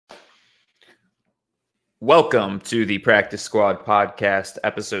Welcome to the Practice Squad podcast,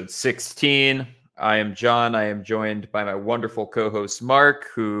 episode 16. I am John. I am joined by my wonderful co-host Mark,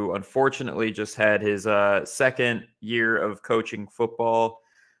 who unfortunately just had his second year of coaching football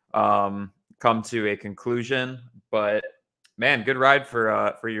come to a conclusion. But man, good ride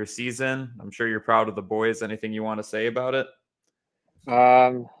for your season. I'm sure you're proud of the boys. Anything you want to say about it?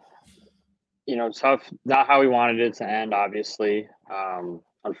 Tough. Not how we wanted it to end, obviously.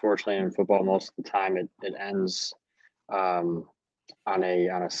 Unfortunately, in football, most of the time it ends on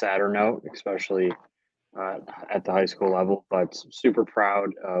a sadder note, especially at the high school level. But super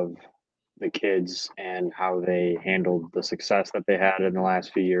proud of the kids and how they handled the success that they had in the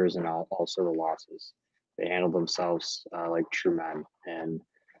last few years, and also the losses. They handled themselves like true men, and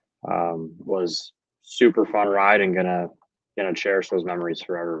was super fun ride, and gonna cherish those memories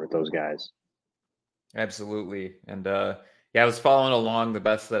forever with those guys. Absolutely. And I was following along the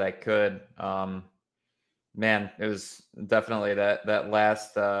best that I could. Man, it was definitely that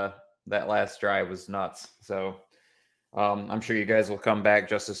last drive was nuts. So I'm sure you guys will come back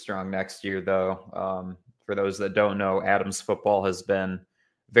just as strong next year, though. For those that don't know, Adams football has been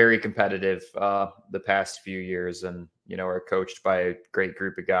very competitive the past few years, and are coached by a great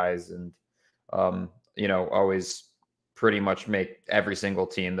group of guys, and always pretty much make every single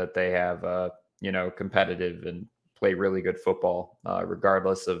team that they have competitive and play really good football,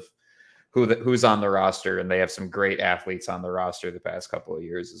 regardless of who's on the roster. And they have some great athletes on the roster the past couple of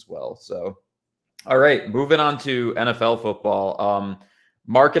years as well. So, all right, moving on to NFL football.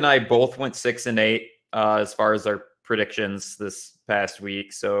 Mark and I both went 6-8 as far as our predictions this past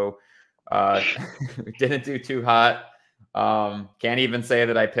week. So we didn't do too hot. Can't even say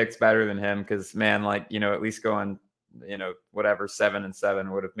that I picked better than him because, man, at least going whatever 7-7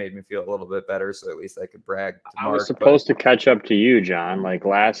 would have made me feel a little bit better, so at least I could brag to I Mark. was supposed to catch up to you, John. Like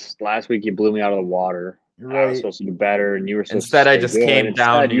last week, you blew me out of the water. Right. I was supposed to do better, and you were supposed Instead, to I just good. came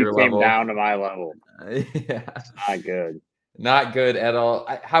down to your level. Came down to my level. Yeah, it's not good. Not good at all.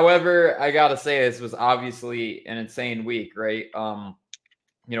 However, I gotta say this was obviously an insane week, right?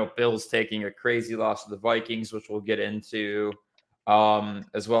 Bills taking a crazy loss to the Vikings, which we'll get into.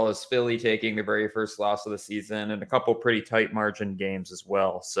 As well as Philly taking the very first loss of the season, and a couple pretty tight margin games as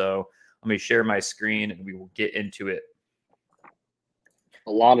well. So let me share my screen and we will get into it.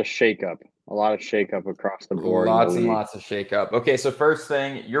 A lot of shakeup across the board. Lots and lots of shakeup. Okay, so first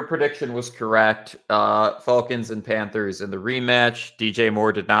thing, your prediction was correct. Falcons and Panthers in the rematch. DJ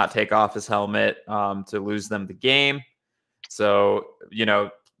Moore did not take off his helmet to lose them the game. So,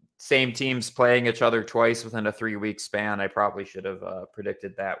 same teams playing each other twice within a 3-week span. I probably should have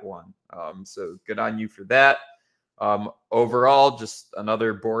predicted that one. So good on you for that. Overall, just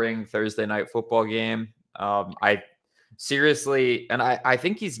another boring Thursday night football game. I seriously, and I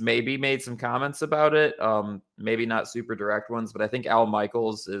think he's maybe made some comments about it. Maybe not super direct ones, but I think Al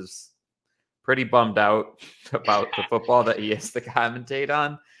Michaels is pretty bummed out about the football that he has to commentate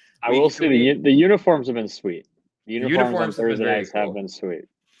on. I will say the uniforms have been sweet. The uniforms on Thursday nights have been sweet.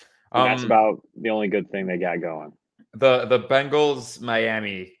 And that's about the only good thing they got going. The Bengals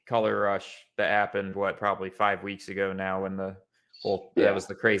Miami color rush that happened probably 5 weeks ago now, when that was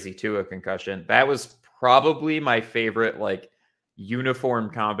the crazy Tua concussion. That was probably my favorite uniform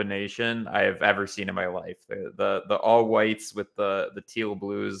combination I have ever seen in my life. The all whites with the teal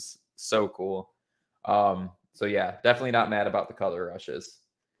blues, so cool. So yeah, definitely not mad about the color rushes.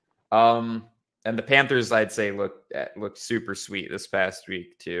 And the Panthers, I'd say, looked super sweet this past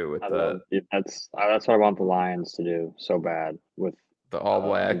week too. That's what I want the Lions to do so bad with the all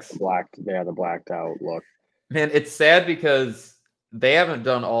blacks. The blacked out look. Man, it's sad because they haven't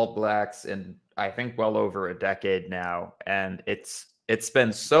done all blacks in I think well over a decade now, and it's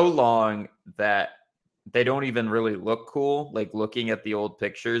been so long that they don't even really look cool, looking at the old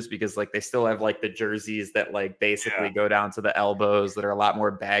pictures, because they still have the jerseys that basically go down to the elbows, that are a lot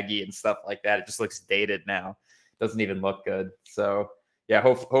more baggy and stuff like that. It just looks dated now. Doesn't even look good. So yeah,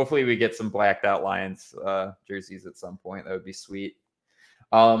 hopefully we get some blacked out Lions jerseys at some point. That would be sweet.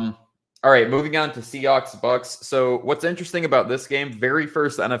 All right, moving on to Seahawks Bucks. So what's interesting about this game, very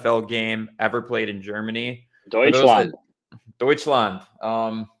first NFL game ever played in Germany. Deutschland.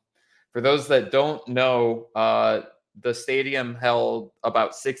 For those that don't know, the stadium held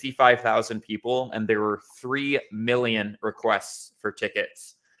about 65,000 people, and there were 3 million requests for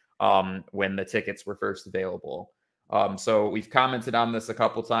tickets when the tickets were first available. So we've commented on this a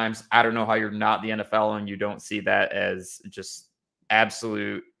couple times. I don't know how you're not the NFL and you don't see that as just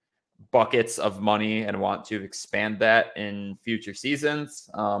absolute buckets of money and want to expand that in future seasons.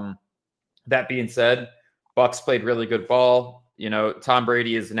 That being said, Bucks played really good ball. Tom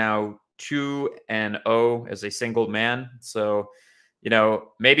Brady is now 2-0 as a single man. So,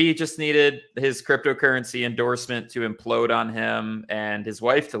 maybe he just needed his cryptocurrency endorsement to implode on him and his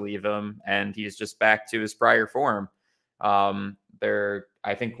wife to leave him, and he's just back to his prior form. They're,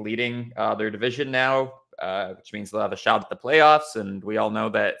 I think, leading their division now, which means they'll have a shot at the playoffs. And we all know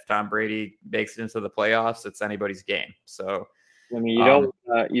that if Tom Brady makes it into the playoffs, it's anybody's game. So, I mean,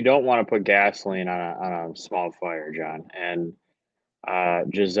 you don't want to put gasoline on a small fire, John. And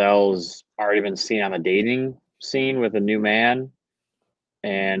Giselle's already been seen on the dating scene with a new man,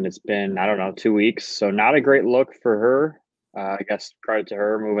 and it's been, I don't know, 2 weeks. So not a great look for her. I guess credit to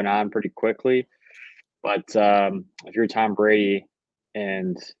her moving on pretty quickly. But if you're Tom Brady,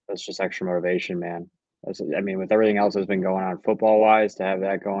 and that's just extra motivation, man. I mean, with everything else that's been going on football wise, to have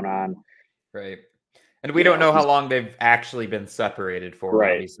that going on, right. And we don't know how long they've actually been separated for.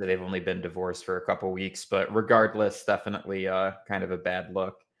 Right. Obviously, they've only been divorced for a couple weeks, but regardless, definitely kind of a bad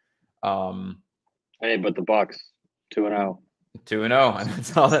look. Hey, but the Bucks 2-0. 2-0, and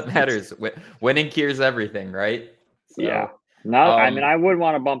that's all that matters. Winning cures everything, right? So, yeah. No, I mean, I would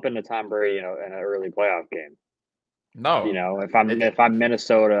want to bump into Tom Brady, in an early playoff game. No, if I'm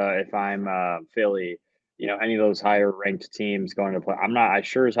Minnesota, if I'm Philly, any of those higher ranked teams going to play, I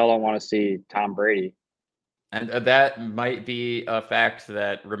sure as hell don't want to see Tom Brady. And that might be a fact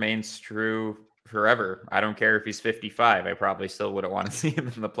that remains true forever. I don't care if he's 55. I probably still wouldn't want to see him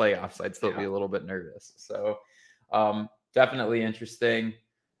in the playoffs. I'd still be a little bit nervous. So, definitely interesting.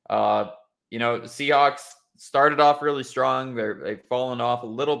 Seahawks started off really strong. They've fallen off a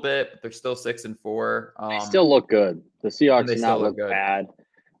little bit, but they're still 6-4. They still look good. The Seahawks do not look bad.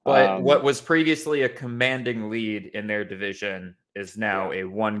 But what was previously a commanding lead in their division is now a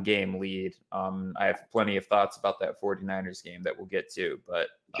 1-game lead. I have plenty of thoughts about that 49ers game that we'll get to. But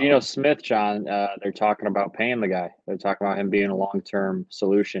Geno Smith, John, they're talking about paying the guy. They're talking about him being a long-term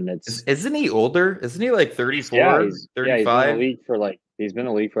solution. Isn't he older? Isn't he like 34, yeah, 35? He's been in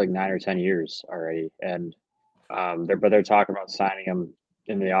the league for like 9 or 10 years already. And they're talking about signing him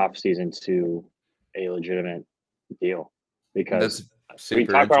in the offseason to a legitimate deal, because we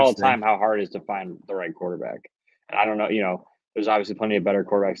talk about all the time how hard it is to find the right quarterback. And I don't know, there's obviously plenty of better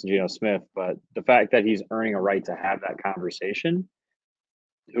quarterbacks than Geno Smith, but the fact that he's earning a right to have that conversation,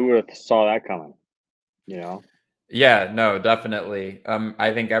 who would have saw that coming? Yeah, no, definitely.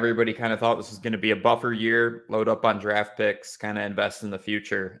 I think everybody kind of thought this was going to be a buffer year, load up on draft picks, kind of invest in the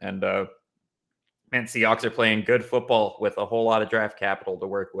future. And man, Seahawks are playing good football with a whole lot of draft capital to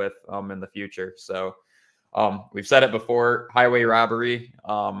work with in the future. So we've said it before, highway robbery.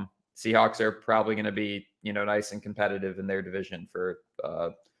 Seahawks are probably going to be, nice and competitive in their division for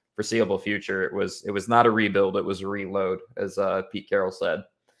foreseeable future. It was not a rebuild, it was a reload, as Pete Carroll said.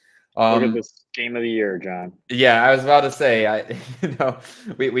 Look at this game of the year, John. Yeah, I was about to say,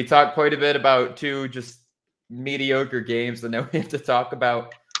 we talked quite a bit about 2 just mediocre games, and now we have to talk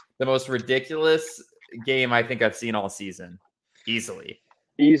about the most ridiculous game I think I've seen all season. Easily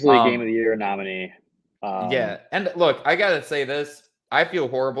game of the year nominee. Yeah, and look, I gotta say this. I feel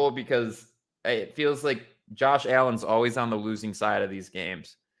horrible because it feels like Josh Allen's always on the losing side of these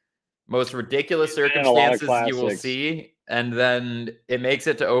games. Most ridiculous circumstances you will see, and then it makes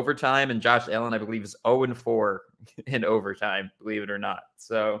it to overtime, and Josh Allen, I believe, is 0-4 in overtime, believe it or not.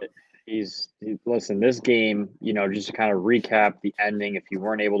 So listen, this game, just to kind of recap the ending, if you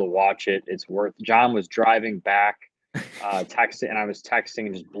weren't able to watch it, it's worth. John was driving back, texting, and I was texting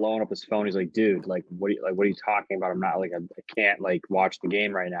and just blowing up his phone. He's like, dude, what are you talking about? I'm not I can't watch the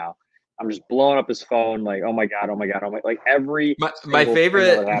game right now. I'm just blowing up his phone, oh my god, every my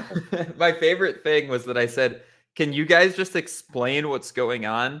favorite my favorite thing was that I said, can you guys just explain what's going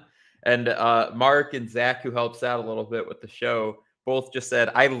on? And Mark and Zach, who helps out a little bit with the show, both just said,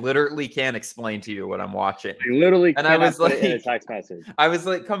 I literally can't explain to you what I'm watching. I literally and I was like, in a text message. I was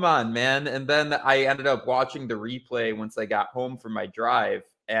like, come on, man. And then I ended up watching the replay once I got home from my drive,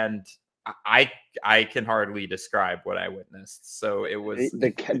 and I can hardly describe what I witnessed. So it was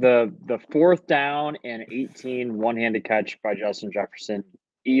the 4th down and 18 one-handed catch by Justin Jefferson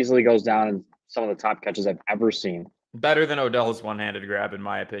easily goes down in some of the top catches I've ever seen. Better than Odell's one-handed grab, in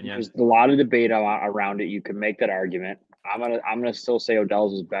my opinion. There's a lot of debate around it. You can make that argument. I'm gonna still say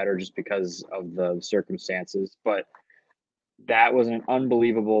Odell's was better just because of the circumstances, but that was an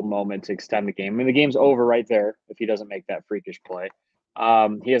unbelievable moment to extend the game. I mean, the game's over right there if he doesn't make that freakish play.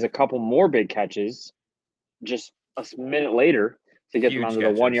 He has a couple more big catches just a minute later to get them onto the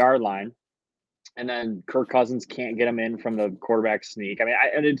 1-yard line. And then Kirk Cousins can't get him in from the quarterback sneak. I mean,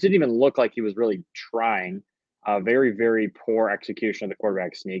 and it didn't even look like he was really trying. Very, very poor execution of the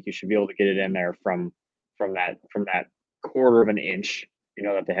quarterback sneak. You should be able to get it in there from that quarter of an inch, you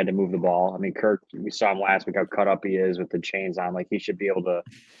know, that they had to move the ball. I mean, Kirk, we saw him last week how cut up he is with the chains on. Like he should be able to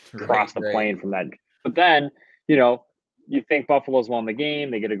cross the plane from that. But then, you know, you think Buffalo's won the game,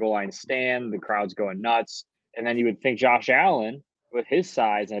 they get a goal line stand, the crowd's going nuts, and then you would think Josh Allen, with his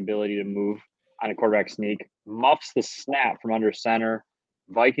size and ability to move on a quarterback sneak, muffs the snap from under center.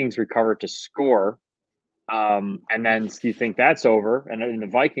 Vikings recover to score. And then you think that's over, and then the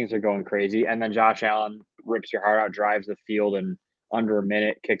Vikings are going crazy, and then Josh Allen rips your heart out, drives the field, and under a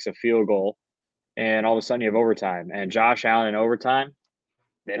minute kicks a field goal, and all of a sudden you have overtime. And Josh Allen in overtime,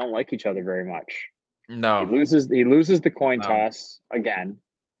 they don't like each other very much. No, he loses the coin toss again,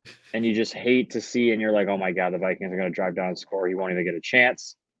 and you just hate to see. And you're like, oh my god, the Vikings are going to drive down and score. He won't even get a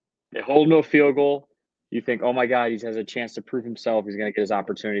chance. They hold him to a field goal. You think, oh my god, he has a chance to prove himself. He's going to get his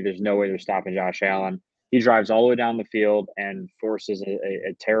opportunity. There's no way they're stopping Josh Allen. He drives all the way down the field and forces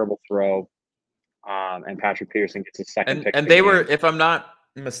a terrible throw. And Patrick Peterson gets his second pick. And they were, if I'm not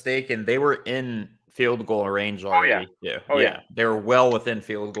mistaken, they were in field goal range already. Yeah. They were well within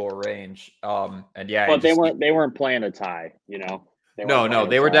field goal range. And yeah, but they weren't playing a tie, you know. No,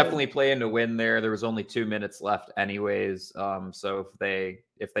 they were definitely playing to win there. There was only 2 minutes left anyways. So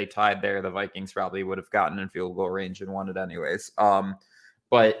if they tied there, the Vikings probably would have gotten in field goal range and won it anyways.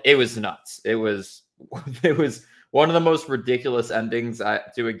 But it was nuts. It was one of the most ridiculous endings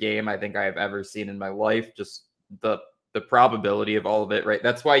to a game I think I have ever seen in my life. Just the probability of all of it, right?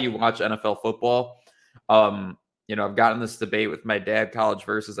 That's why you watch NFL football. You know, I've gotten this debate with my dad, college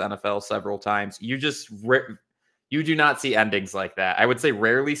versus NFL, several times. You do not see endings like that. I would say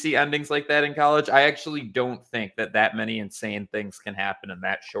rarely see endings like that in college. I actually don't think that many insane things can happen in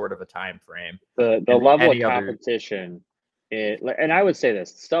that short of a time frame. The level of competition. And I would say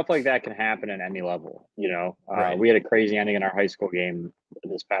this, stuff like that can happen at any level. You know, we had a crazy ending in our high school game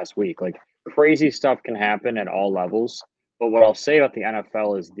this past week. Like crazy stuff can happen at all levels. But what I'll say about the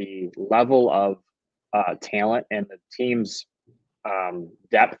NFL is the level of talent and the team's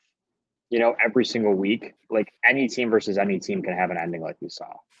depth. You know, every single week, like any team versus any team can have an ending like we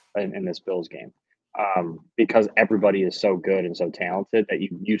saw in this Bills game. Because everybody is so good and so talented that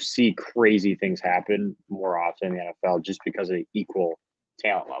you see crazy things happen more often in the NFL just because of the equal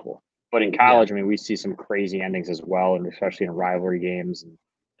talent level. But in college, I mean, we see some crazy endings as well, and especially in rivalry games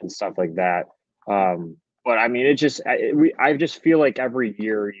and stuff like that. But I mean, I just feel like every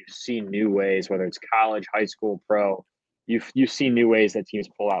year you see new ways, whether it's college, high school, pro, you see new ways that teams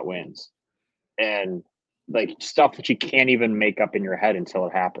pull out wins, and like stuff that you can't even make up in your head until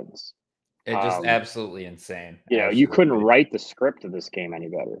it happens. It's just absolutely insane. You know, you couldn't write the script of this game any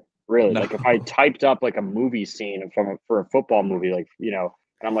better. Really, like if I typed up like a movie scene for a football movie, like, you know,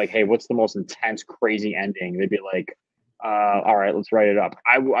 and I'm like, hey, what's the most intense, crazy ending? They'd be like, all right, let's write it up.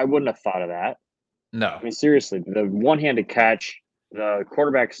 I wouldn't have thought of that. No, I mean, seriously, the one-handed catch, the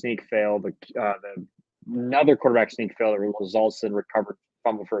quarterback sneak fail, another quarterback sneak fail that results in recovered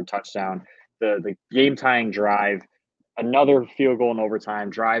fumble for a touchdown, the game-tying drive, another field goal in overtime,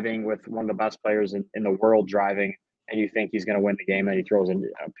 driving with one of the best players in the world driving, and you think he's going to win the game, and he throws in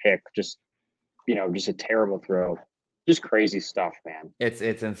a pick. Just, you know, just a terrible throw. Just crazy stuff, man. It's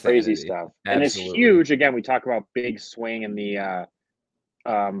insane. Crazy stuff. Absolutely. And it's huge. Again, we talk about big swing in the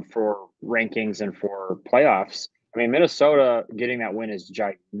for rankings and for playoffs. I mean, Minnesota getting that win is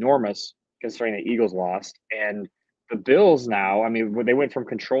ginormous considering the Eagles lost. And the Bills now, I mean, they went from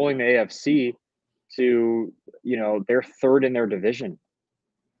controlling the AFC to, you know, they're third in their division.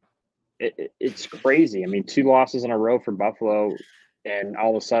 It's crazy. I mean, 2 losses in a row for Buffalo, and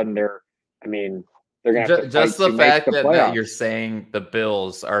all of a sudden they're going to have to just the fact that you're saying the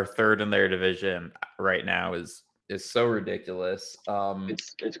Bills are third in their division right now is so ridiculous.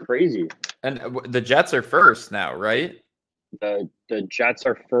 It's crazy. And the Jets are first now, right? The Jets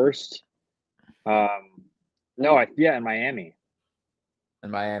are first. In Miami.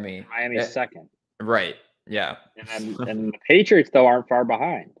 Miami's second. Right. Yeah. And the Patriots, though, aren't far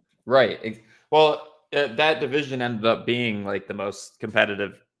behind. Right. Well, that division ended up being like the most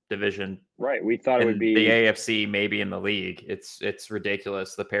competitive division. Right. We thought it would be the AFC, maybe in the league. It's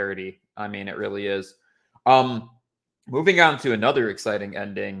ridiculous, the parity. I mean, it really is. Moving on to another exciting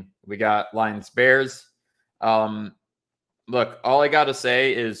ending, we got Lions Bears. Look, all I got to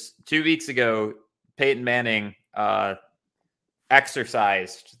say is 2 weeks ago, Peyton Manning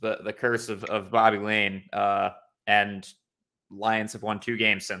exercised the curse of Bobby Lane, and Lions have won 2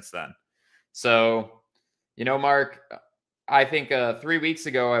 games since then. So, you know, Mark, I think 3 weeks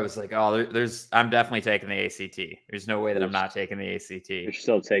ago I was like, oh, I'm definitely taking the ACT. There's no way that I'm not taking the ACT. You're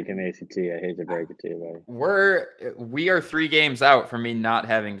still taking the ACT. I hate to break it to you, buddy. We are 3 games out from me not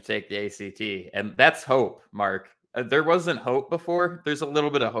having to take the ACT, and that's hope, Mark. There wasn't hope before. There's a little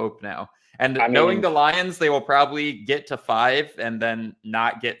bit of hope now. And I knowing mean, the Lions, they will probably get to 5 and then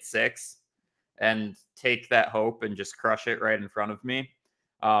not get 6 and take that hope and just crush it right in front of me.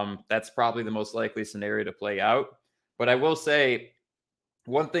 That's probably the most likely scenario to play out. But I will say,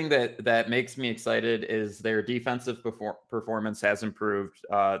 one thing that makes me excited is their defensive performance has improved.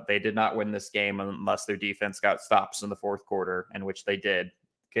 They did not win this game unless their defense got stops in the fourth quarter, in which they did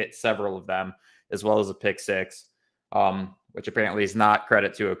get several of them, as well as a pick 6, which apparently is not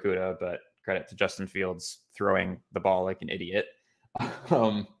credit to Okudah, but credit to Justin Fields throwing the ball like an idiot.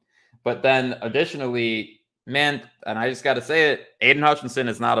 But then additionally, man, and I just got to say it, Aiden Hutchinson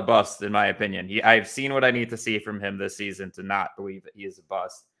is not a bust, in my opinion. I've seen what I need to see from him this season to not believe that he is a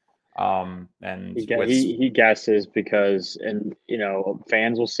bust. And he guesses because, and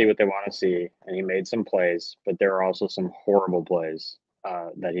fans will see what they want to see, and he made some plays, but there are also some horrible plays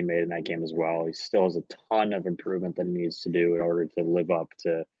that he made in that game as well. He still has a ton of improvement that he needs to do in order to live up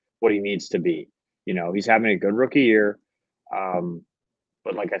to what he needs to be. He's having a good rookie year.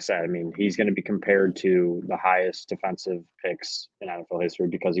 But like I said, I mean, he's going to be compared to the highest defensive picks in NFL history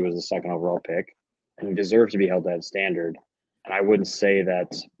because he was the second overall pick, and he deserves to be held to that standard. And I wouldn't say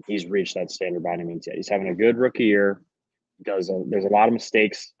that he's reached that standard by any means yet. He's having a good rookie year. There's a lot of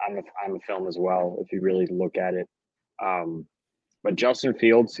mistakes on the film as well if you really look at it. But Justin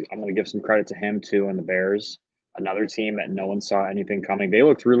Fields, I'm going to give some credit to him too, and the Bears, another team that no one saw anything coming. They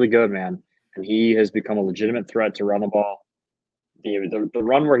looked really good, man, and he has become a legitimate threat to run the ball. The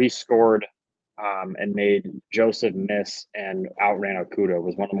run where he scored and made Joseph miss and outran Okudah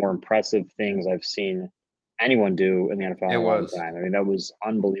was one of the more impressive things I've seen anyone do in the NFL in a long time. I mean, that was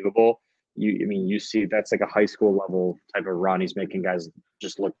unbelievable. You see that's like a high school level type of run. He's making guys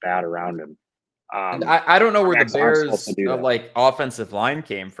just look bad around him. I don't know where the Bears like offensive line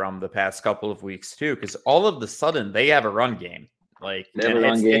came from the past couple of weeks too, because all of the sudden they have a run game. Like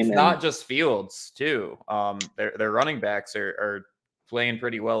it's not just Fields too. Their running backs are playing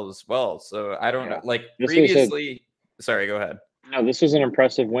pretty well as well. So I don't know. Like previously, sorry, go ahead. No, this was an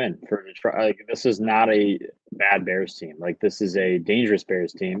impressive win for Detroit. Like, this is not a bad Bears team. Like, this is a dangerous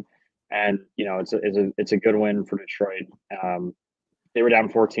Bears team, and it's a good win for Detroit. They were down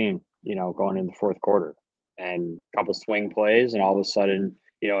 14, going into the fourth quarter, and a couple swing plays, and all of a sudden,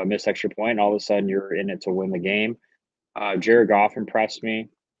 a missed extra point, and all of a sudden you're in it to win the game. Jared Goff impressed me.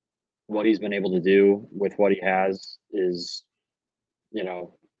 What he's been able to do with what he has is,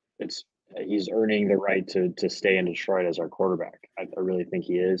 he's earning the right to stay in Detroit as our quarterback. I really think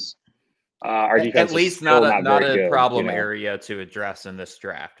he is. Our defense at least not a problem area to address in this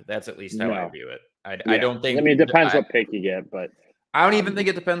draft. That's at least how I view it. I don't think. I mean, it depends what pick you get, but I don't even think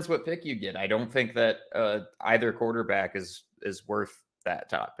it depends what pick you get. I don't think that either quarterback is worth that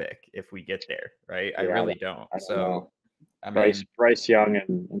top pick if we get there, right? I really don't. I mean, Bryce Young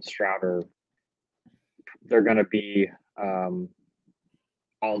and Stroud they're going to be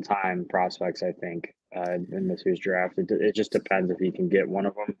all-time prospects, I think, in this year's draft. It just depends if he can get one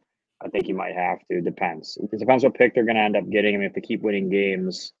of them. I think he might have to. It depends what pick they're going to end up getting. I mean, if they keep winning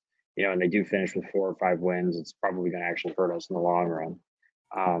games, and they do finish with 4 or 5 wins, it's probably going to actually hurt us in the long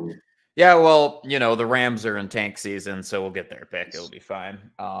run. Yeah, well, the Rams are in tank season, so we'll get their pick. It'll be fine.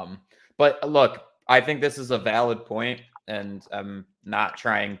 But look, I think this is a valid point, and I'm not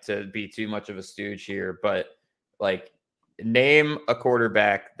trying to be too much of a stooge here, but like, name a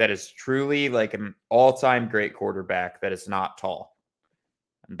quarterback that is truly like an all-time great quarterback that is not tall.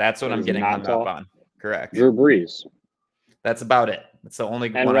 And that's what I'm getting hung up on. Correct. Drew Brees. That's about it. That's the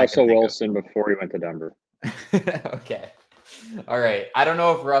only and one. Russell Wilson before he went to Denver. Okay. All right. I don't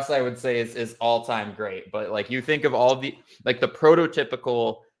know if Russ, I would say, is all-time great, but like you think of all the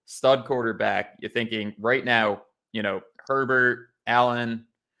prototypical stud quarterback, you're thinking right now, Herbert, Allen,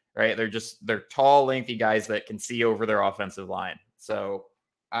 right? They're tall, lengthy guys that can see over their offensive line. So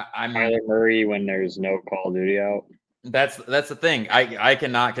I'm Kyler Murray when there's no Call of Duty out. That's the thing. I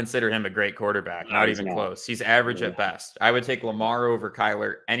cannot consider him a great quarterback. Not even close. He's average at best. I would take Lamar over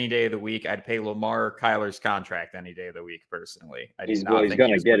Kyler any day of the week. I'd pay Lamar Kyler's contract any day of the week. Personally, he's going to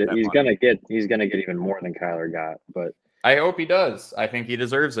get it. He's going to get even more than Kyler got. But I hope he does. I think he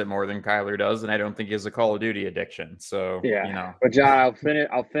deserves it more than Kyler does, and I don't think he has a Call of Duty addiction. So yeah. But John,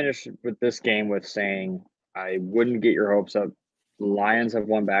 I'll finish with this game with saying I wouldn't get your hopes up. The Lions have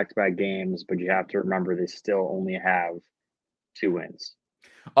won back-to-back games, but you have to remember they still only have 2 wins.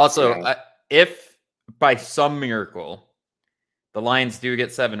 Also, if by some miracle the Lions do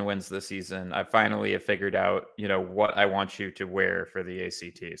get 7 wins this season, I finally have figured out, what I want you to wear for the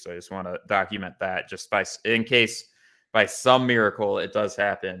ACT. So I just want to document that just in case by some miracle it does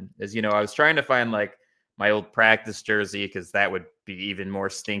happen. I was trying to find like my old practice jersey because that would be even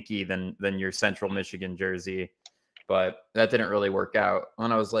more stinky than your Central Michigan jersey. But that didn't really work out.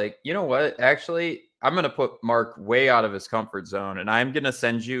 And I was like, you know what? Actually, I'm going to put Mark way out of his comfort zone. And I'm going to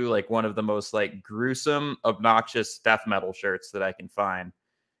send you like one of the most like gruesome, obnoxious death metal shirts that I can find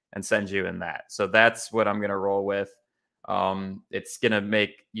and send you in that. So that's what I'm going to roll with. It's going to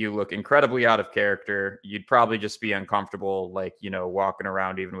make you look incredibly out of character. You'd probably just be uncomfortable, like, you know, walking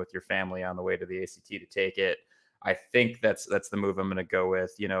around even with your family on the way to the ACT to take it. I think that's the move I'm going to go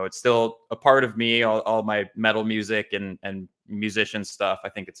with. You know, it's still a part of me, all my metal music and musician stuff. I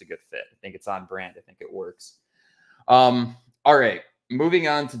think it's a good fit. I think it's on brand. I think it works. All right. Moving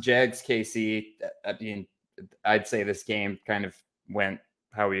on to Jags KC. I mean, I'd say this game kind of went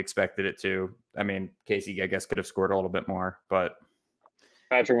how we expected it to. I mean, KC, I guess, could have scored a little bit more, but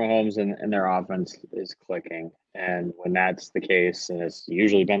Patrick Mahomes and their offense is clicking. And when that's the case, and it's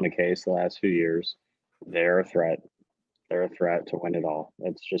usually been the case the last few years, they're a threat. They're a threat to win it all.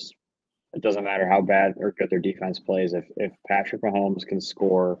 It's just, it doesn't matter how bad or good their defense plays. If Patrick Mahomes can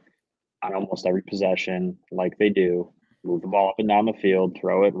score on almost every possession like they do, move the ball up and down the field,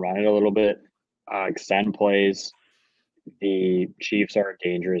 throw it, run it a little bit, extend plays, the Chiefs are a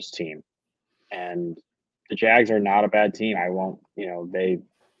dangerous team. And the Jags are not a bad team. I won't, you know, they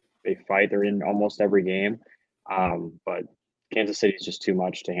fight. They're in almost every game. But Kansas City is just too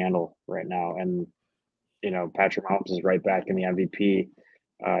much to handle right now. And, you know, Patrick Mahomes is right back in the MVP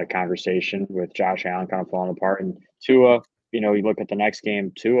conversation with Josh Allen kind of falling apart. And Tua, you know, you look at the next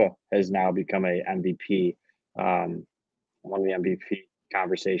game, Tua has now become a MVP, one of the MVP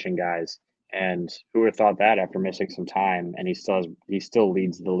conversation guys. And who would have thought that after missing some time? And he still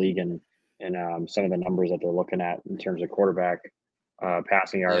leads the league in some of the numbers that they're looking at in terms of quarterback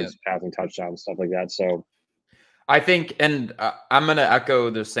passing yards, passing touchdowns, stuff like that. So I think, and I'm going to echo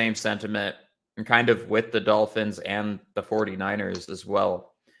the same sentiment and kind of with the Dolphins and the 49ers as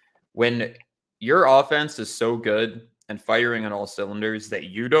well. When your offense is so good and firing on all cylinders that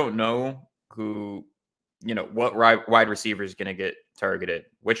you don't know who, you know, what wide receiver is going to get targeted,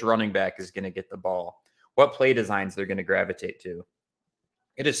 which running back is going to get the ball, what play designs they're going to gravitate to.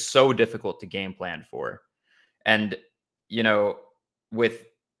 It is so difficult to game plan for. And, you know, with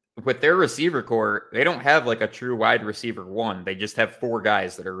their receiver core, they don't have like a true wide receiver one. They just have 4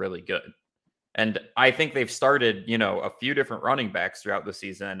 guys that are really good. And I think they've started, you know, a few different running backs throughout the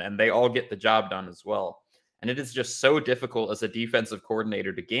season, and they all get the job done as well. And it is just so difficult as a defensive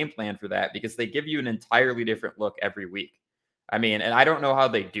coordinator to game plan for that because they give you an entirely different look every week. I mean, and I don't know how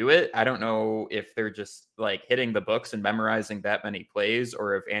they do it. I don't know if they're just like hitting the books and memorizing that many plays,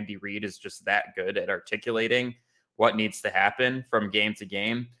 or if Andy Reid is just that good at articulating what needs to happen from game to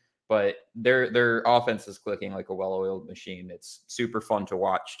game. But their offense is clicking like a well-oiled machine. It's super fun to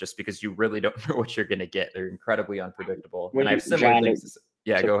watch just because you really don't know what you're going to get. They're incredibly unpredictable. And I have similar things to say.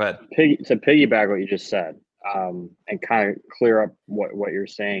 Yeah, go ahead. To piggyback what you just said, and kind of clear up what you're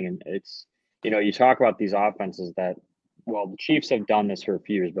saying. And it's, you know, you talk about these offenses that, well, the Chiefs have done this for a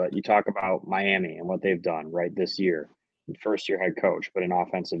few years, but you talk about Miami and what they've done right this year. First year head coach, but an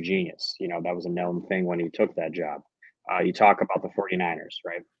offensive genius. You know, that was a known thing when he took that job. You talk about the 49ers,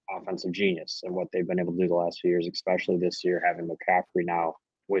 right? Offensive genius and what they've been able to do the last few years, especially this year, having McCaffrey now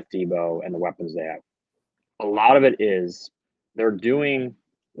with Debo and the weapons they have. A lot of it is they're doing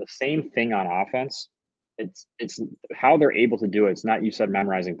the same thing on offense. It's how they're able to do it. It's not, you said,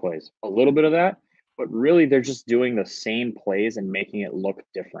 memorizing plays. A little bit of that, but really they're just doing the same plays and making it look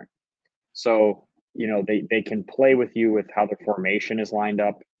different. So, you know, they can play with you with how the formation is lined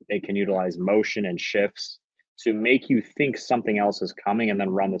up. They can utilize motion and shifts to make you think something else is coming and then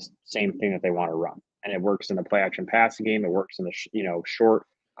run the same thing that they want to run. And it works in the play action passing game. It works in the short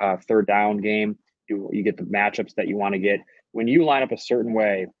third down game. You get the matchups that you want to get. When you line up a certain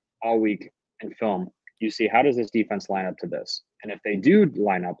way all week in film, you see, how does this defense line up to this? And if they do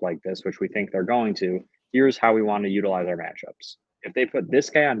line up like this, which we think they're going to, here's how we want to utilize our matchups. If they put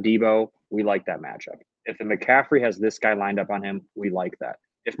this guy on Debo, we like that matchup. If the McCaffrey has this guy lined up on him, we like that.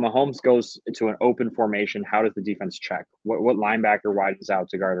 If Mahomes goes into an open formation, how does the defense check? What linebacker widens out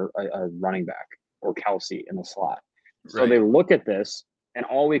to guard a running back or Kelsey in the slot? So they look at this, and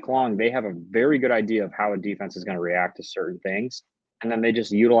all week long, they have a very good idea of how a defense is going to react to certain things. And then they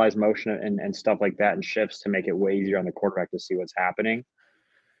just utilize motion and stuff like that and shifts to make it way easier on the quarterback to see what's happening.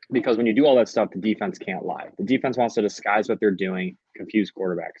 Because when you do all that stuff, the defense can't lie. The defense wants to disguise what they're doing, confuse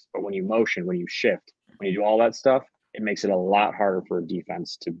quarterbacks. But when you motion, when you shift, when you do all that stuff, it makes it a lot harder for a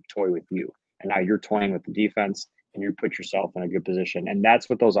defense to toy with you. And now you're toying with the defense and you put yourself in a good position. And that's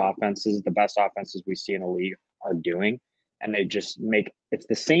what those offenses, the best offenses we see in the league, are doing. and they just make it's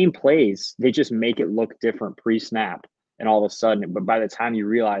the same plays. They just make it look different pre-snap, and all of a sudden, but by the time you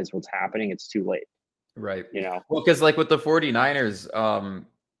realize what's happening, it's too late. Right. You know, Well, because like with the 49ers,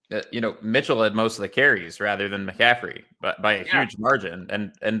 Mitchell had most of the carries rather than McCaffrey, but by a yeah, huge margin.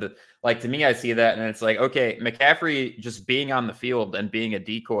 And like to me, I see that, and it's like, okay, McCaffrey just being on the field and being a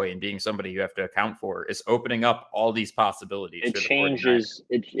decoy and being somebody you have to account for is opening up all these possibilities it for the 49ers. changes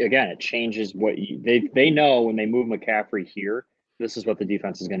it again. It changes what they know when they move McCaffrey here. This is what the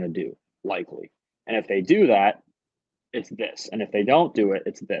defense is going to do likely, and if they do that, it's this. And if they don't do it,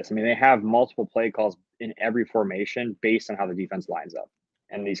 it's this. I mean, they have multiple play calls in every formation based on how the defense lines up.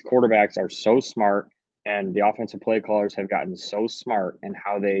 And these quarterbacks are so smart, and the offensive play callers have gotten so smart in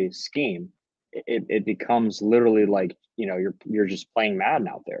how they scheme. It becomes literally like you're just playing Madden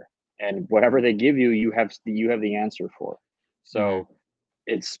out there, and whatever they give you, you have the answer for. Mhm. So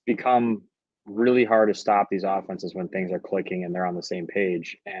it's become really hard to stop these offenses when things are clicking and they're on the same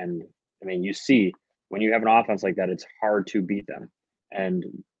page. And I mean, you see when you have an offense like that, it's hard to beat them. And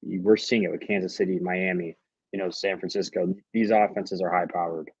we're seeing it with Kansas City, Miami, San Francisco. These offenses are high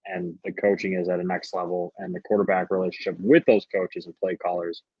powered, and the coaching is at a next level, and the quarterback relationship with those coaches and play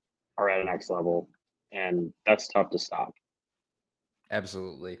callers are at a next level, and that's tough to stop.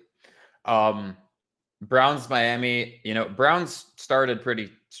 Absolutely. Um, Browns, Miami, Browns started pretty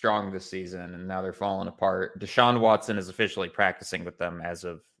strong this season and now they're falling apart. Deshaun Watson is officially practicing with them as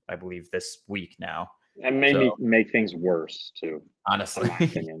of, I believe, this week now. And made So me make things worse too, in honestly, my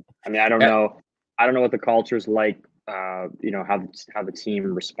opinion. I mean, I don't yeah, know. I don't know what the culture's like. How the team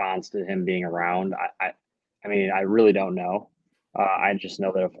responds to him being around. I mean, I really don't know. I just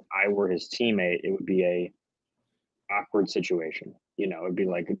know that if I were his teammate, it would be a awkward situation. It'd be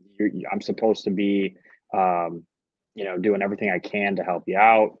like I'm supposed to be, doing everything I can to help you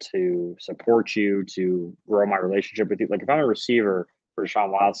out, to support you, to grow my relationship with you. Like if I'm a receiver for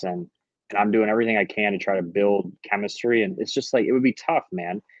Deshaun Watson and I'm doing everything I can to try to build chemistry, and it's just like it would be tough,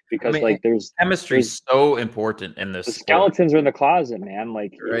 man, I because mean, like chemistry there's is so important in this the sport, skeletons are in the closet, man.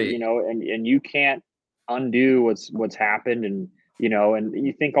 Like right? and you can't undo what's happened, and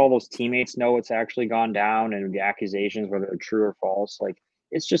you think all those teammates know what's actually gone down and the accusations, whether they're true or false. Like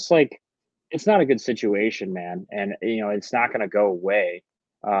it's just like it's not a good situation, man, and it's not going to go away.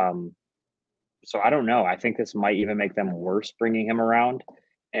 Um, so I don't know. I think this might even make them worse bringing him around.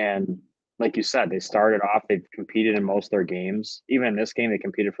 And like you said, they started off. They've competed in most of their games. Even in this game, they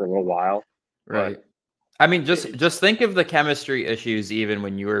competed for a little while, but Right. I mean, it's just think of the chemistry issues even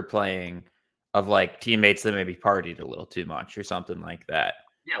when you were playing of like teammates that maybe partied a little too much or something like that.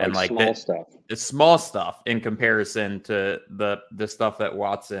 yeah, And like like small that stuff. the small stuff in comparison to the stuff that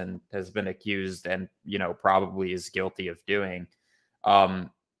Watson has been accused and probably is guilty of doing.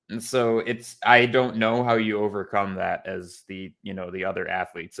 Um and so I don't know how you overcome that as the other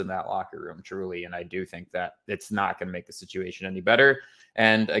athletes in that locker room truly, and I do think that it's not going to make the situation any better.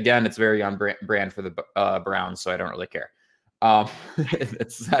 And again, it's very on brand for the Browns, so I don't really care.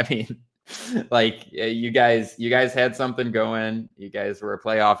 It's I mean, like you guys had something going. You guys were a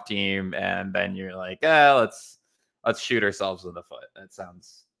playoff team, and then you're like, let's shoot ourselves in the foot. That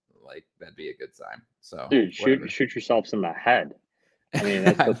sounds like that'd be a good time. So Dude, whatever. shoot yourselves in the head. I mean,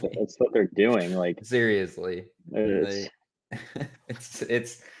 that's I what mean, that's what they're doing. Like seriously, it's they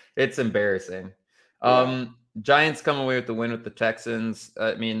it's embarrassing. yeah. Giants come away with the win with the Texans.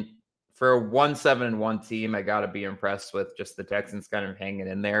 I mean, for a 1-7-1 team, I got to be impressed with just the Texans kind of hanging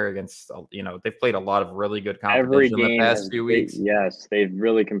in there against, they've played a lot of really good Every competition the game past has few weeks. yes, they've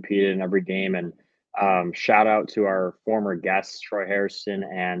really competed in every game. And shout out to our former guests, Troy Harrison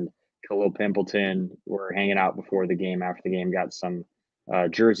and Khalil Pimpleton. Were hanging out before the game, after the game, got some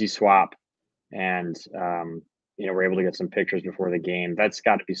jersey swap, and we're able to get some pictures before the game. That's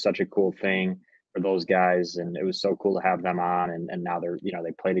got to be such a cool thing for those guys, and it was so cool to have them on. And now they're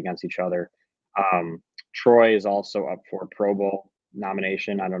they played against each other. Troy is also up for a Pro Bowl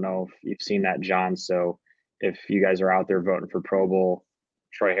nomination. I don't know if you've seen that, John. So if you guys are out there voting for Pro Bowl,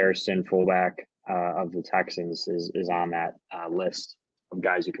 Troy Harrison, fullback of the Texans, is on that list of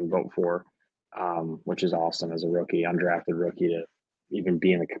guys you can vote for, which is awesome as a rookie, undrafted rookie, to even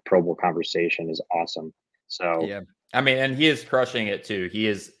be in the Pro Bowl conversation is awesome. So Yeah. I mean, and he is crushing it too. He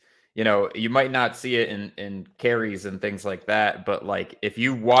is, you might not see it in carries and things like that, but like if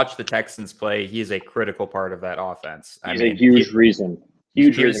you watch the Texans play, he is a critical part of that offense. I he's a mean, huge he reason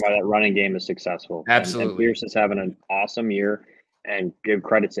was why that running game is successful. And absolutely Pierce is having an awesome year, and give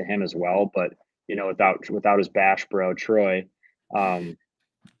credit to him as well. But without his bash bro Troy, um,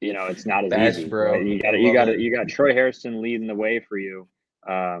 it's not as Bash, easy, right? bro. You I got love it. you got Troy Harrison leading the way for you,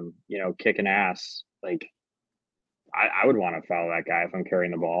 kicking ass. Like I would want to follow that guy if I'm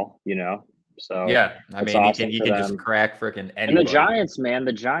carrying the ball, you know. So Yeah, I it's mean, awesome he for can just them. crack freaking And the anybody. Giants, man,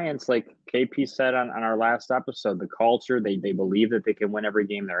 the Giants, like KP said on our last episode, the culture, they believe that they can win every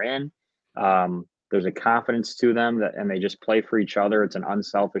game they're in. There's a confidence to them that, and they just play for each other. It's an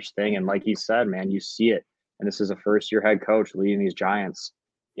unselfish thing. And like he said, man, you see it. And this is a first year head coach leading these Giants,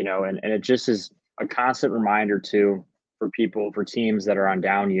 you know, and it just is a constant reminder too for people, for teams that are on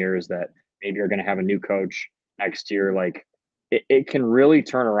down years that maybe are going to have a new coach next year. Like it can really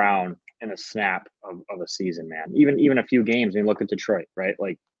turn around in a snap of a season, man. Even a few games. I mean, look at Detroit, right?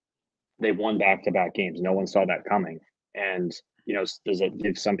 Like they won back-to-back games. No one saw that coming. And you know, does it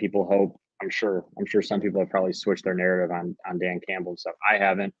give some people hope? I'm sure. I'm sure some people have probably switched their narrative on Dan Campbell and stuff. I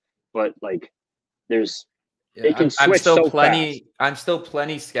haven't, but like there's Yeah, it can I'm switch still so fast.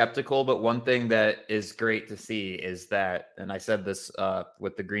 plenty skeptical, but one thing that is great to see is that, and I said this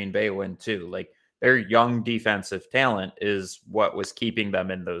with the Green Bay win too, like their young defensive talent is what was keeping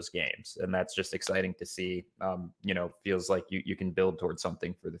them in those games. And that's just exciting to see. You know, feels like you can build towards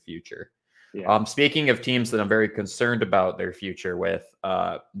something for the future. Yeah. Speaking of teams that I'm very concerned about their future with,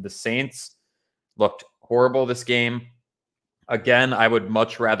 the Saints looked horrible this game. Again, I would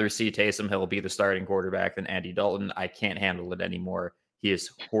much rather see Taysom Hill be the starting quarterback than Andy Dalton. I can't handle it anymore. He is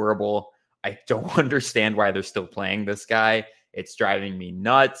horrible. I don't understand why they're still playing this guy. It's driving me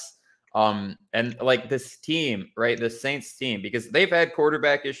nuts. And like this team, right? The Saints team, because they've had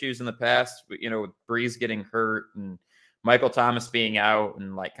quarterback issues in the past, you know, with Breeze getting hurt and Michael Thomas being out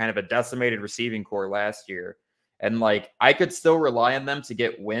and like kind of a decimated receiving core last year. And like I could still rely on them to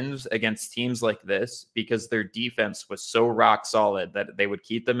get wins against teams like this because their defense was so rock solid that they would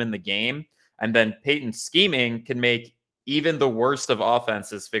keep them in the game. And then Peyton's scheming can make even the worst of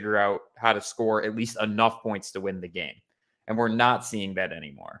offenses figure out how to score at least enough points to win the game. And we're not seeing that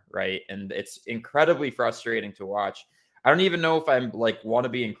anymore, right? And it's incredibly frustrating to watch. I don't even know if I'm like want to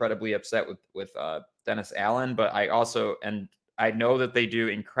be incredibly upset with Dennis Allen, but I also and I know that they do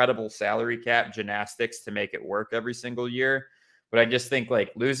incredible salary cap gymnastics to make it work every single year. But I just think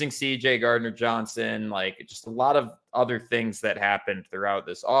like losing CJ Gardner Johnson, like just a lot of other things that happened throughout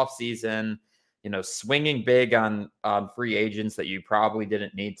this offseason, you know, swinging big on free agents that you probably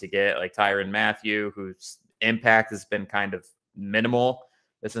didn't need to get, like Tyrann Mathieu, whose impact has been kind of minimal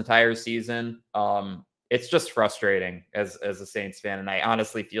this entire season. It's just frustrating as a Saints fan. And I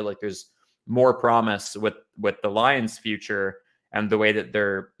honestly feel like there's more promise with the Lions' future and the way that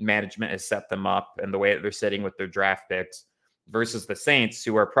their management has set them up and the way that they're sitting with their draft picks versus the Saints,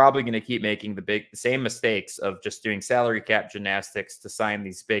 who are probably going to keep making the same mistakes of just doing salary cap gymnastics to sign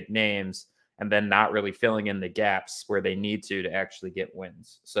these big names and then not really filling in the gaps where they need to actually get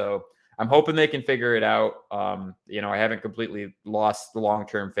wins. So I'm hoping they can figure it out. You know, I haven't completely lost the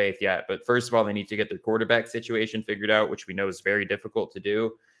long-term faith yet, but first of all, they need to get their quarterback situation figured out, which we know is very difficult to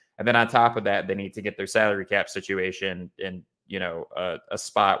do. And then on top of that, they need to get their salary cap situation in, you know, a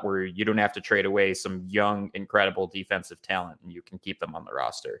spot where you don't have to trade away some young, incredible defensive talent and you can keep them on the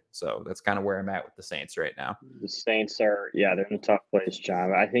roster. So that's kind of where I'm at with the Saints right now. The Saints are, yeah, they're in a tough place,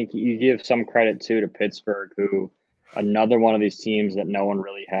 John. I think you give some credit too to Pittsburgh, who another one of these teams that no one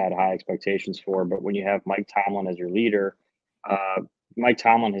really had high expectations for. But when you have Mike Tomlin as your leader, Mike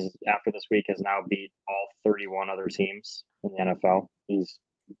Tomlin has, after this week, has now beat all 31 other teams in the NFL. He's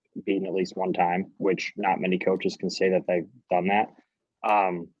beaten at least one time, which not many coaches can say that they've done that.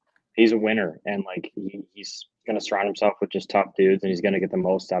 He's a winner, and like he's going to surround himself with just tough dudes, and he's going to get the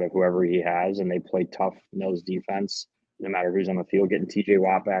most out of whoever he has. And they play tough nose defense, no matter who's on the field. Getting TJ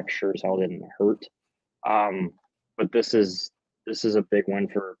Watt back sure as hell didn't hurt. But this is a big win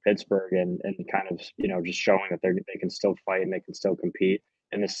for Pittsburgh, and kind of, you know, just showing that they can still fight and they can still compete.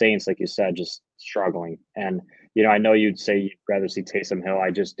 And the Saints, like you said, just struggling. And you know, I know you'd say you'd rather see Taysom Hill. I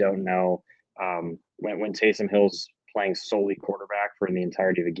just don't know. When Taysom Hill's playing solely quarterback for the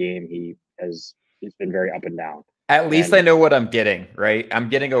entirety of the game, he's been very up and down. At least I know what I'm getting, right? I'm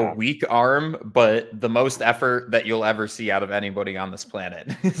getting a Yeah. weak arm, but the most effort that you'll ever see out of anybody on this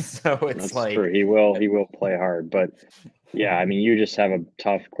planet. So it's That's like true. He will play hard, but yeah, I mean, you just have a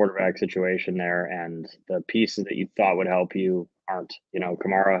tough quarterback situation there, and the pieces that you thought would help you aren't. You know,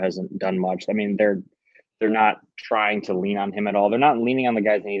 Kamara hasn't done much. I mean, they're not trying to lean on him at all. They're not leaning on the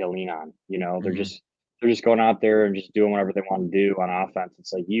guys they need to lean on. You know, mhm. they're just going out there and just doing whatever they want to do on offense.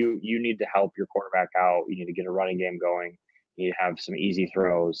 It's like you need to help your quarterback out. You need to get a running game going. You need to have some easy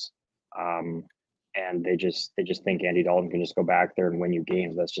throws. And they just think Andy Dalton can just go back there and win you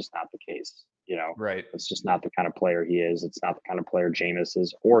games. That's just not the case. You know, Right. it's just not the kind of player he is. It's not the kind of player Jameis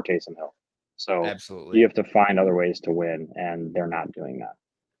is or Taysom Hill. So you Absolutely. have to find other ways to win, and they're not doing that.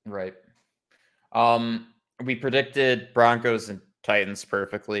 Right. Um, We predicted Broncos and Titans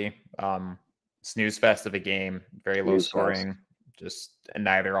perfectly. Snooze fest of a game, very low scoring. Just and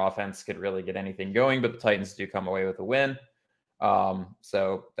neither offense could really get anything going, but the Titans do come away with a win.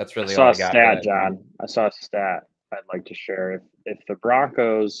 So that's really all I got. John. I saw a stat I'd like to share. If the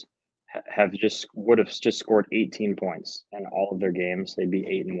Broncos would have just scored 18 points in all of their games, they'd be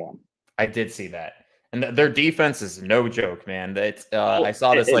 8-1. I did see that. And their defense is no joke, man. I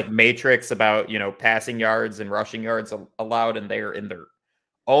saw this matrix about, passing yards and rushing yards allowed, and they're in their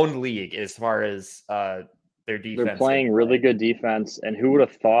own league as far as their defense. They're playing really good defense, and who would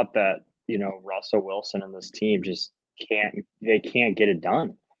have thought that, Russell Wilson and this team just can't get it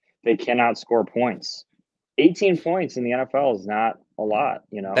done. They cannot score points. 18 points in the NFL is not a lot,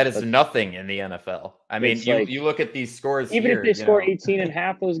 That is nothing in the NFL. I mean, you look at these scores even if they score 18 in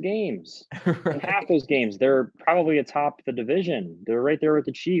half those games. Right. In half those games, they're probably atop the division. They're right there with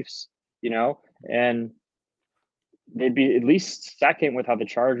the Chiefs, and they'd be at least second with how the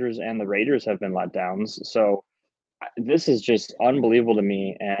Chargers and the Raiders have been letdowns. So this is just unbelievable to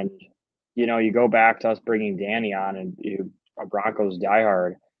me. And, you go back to us bringing Danny on and a Broncos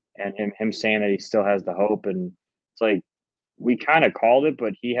diehard and him saying that he still has the hope. And it's like, we kind of called it,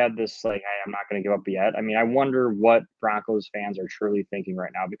 but he had this hey, I'm not going to give up yet. I mean, I wonder what Broncos fans are truly thinking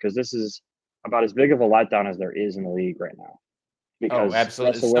right now, because this is about as big of a letdown as there is in the league right now. Because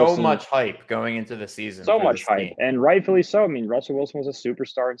absolutely. So much hype going into the season. So much hype. And rightfully so. I mean, Russell Wilson was a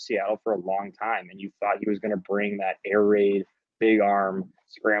superstar in Seattle for a long time, and you thought he was going to bring that air raid, big arm,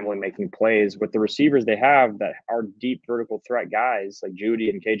 scrambling, making plays with the receivers they have that are deep vertical threat guys like Judy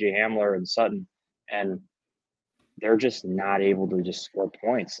and KJ Hamler and Sutton. And they're just not able to just score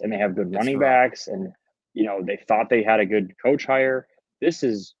points. And they have good running backs, and, they thought they had a good coach hire. This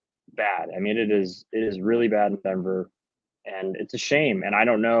is bad. I mean, it is really bad in Denver. And it's a shame. And I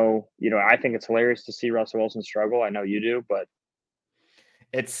don't know, I think it's hilarious to see Russell Wilson struggle. I know you do, but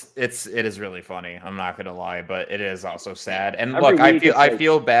it is really funny. I'm not going to lie, but it is also sad. And look, I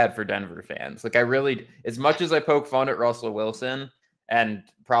feel bad for Denver fans. Like, I really, as much as I poke fun at Russell Wilson and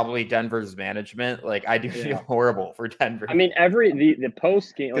probably Denver's management, like, I do feel horrible for Denver. I mean, the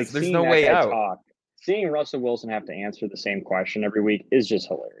post game, like, there's no way out. Seeing Russell Wilson have to answer the same question every week is just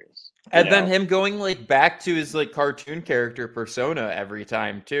hilarious. And then him going back to his cartoon character persona every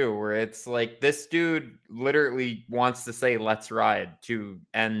time too, where it's this dude literally wants to say "let's ride" to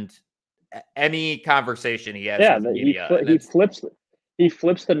end any conversation he has with media. He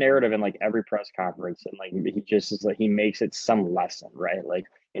flips the narrative in every press conference, and he just is he makes it some lesson, right?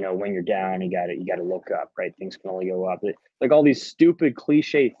 When you're down, you got to look up, right? Things can only go up. All these stupid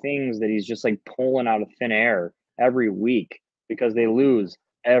cliche things that he's just pulling out of thin air every week because they lose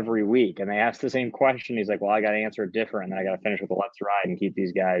every week. And they ask the same question. He's like, well, I got to answer it different. And then I got to finish with a let's ride and keep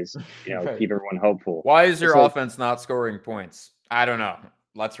these guys, right. Keep everyone hopeful. Why is your offense not scoring points? I don't know.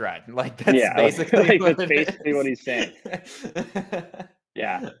 Let's ride. That's basically what he's saying.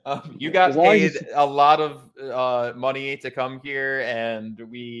 Yeah. You got paid a lot of money to come here, and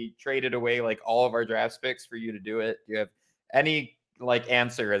we traded away all of our draft picks for you to do it. Do you have any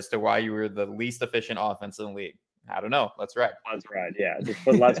answer as to why you were the least efficient offense in the league? I don't know. Let's ride. Let's ride. Yeah. Just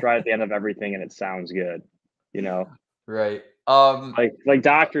put let's ride at the end of everything and it sounds good. Right.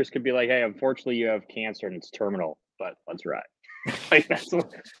 Doctors could be like, hey, unfortunately you have cancer and it's terminal, but let's ride. That's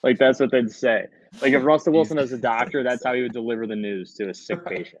what they'd say. If Russell Wilson as a doctor, that's how he would deliver the news to a sick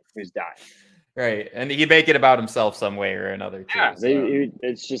patient who's dying. Right. And he'd make it about himself some way or another too. Yeah.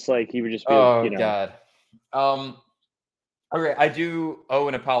 It's just he would just be God. Okay, I do owe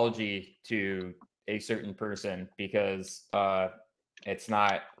an apology to a certain person because it's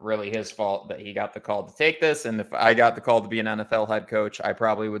not really his fault that he got the call to take this. And if I got the call to be an NFL head coach, I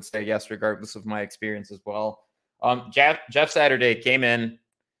probably would say yes, regardless of my experience as well. Jeff Saturday came in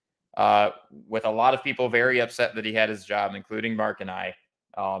with a lot of people very upset that he had his job, including Mark and I.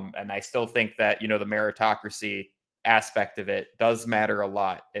 And I still think that, the meritocracy aspect of it does matter a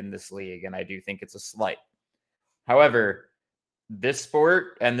lot in this league. And I do think it's a slight. However, this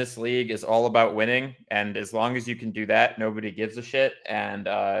sport and this league is all about winning. And as long as you can do that, nobody gives a shit. And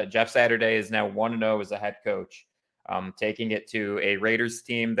Jeff Saturday is now 1-0 as a head coach, taking it to a Raiders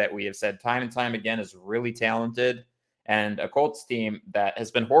team that we have said time and time again is really talented, and a Colts team that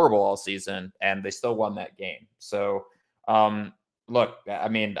has been horrible all season, and they still won that game. So, look, I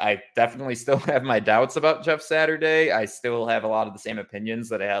mean, I definitely still have my doubts about Jeff Saturday. I still have a lot of the same opinions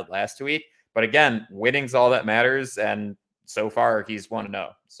that I had last week. But again, winning's all that matters, and so far he's 1-0.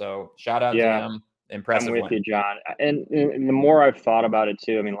 So shout out to him. Impressive. I'm with you, John. And the more I've thought about it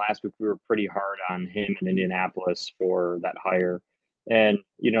too, I mean, last week we were pretty hard on him in Indianapolis for that hire. And,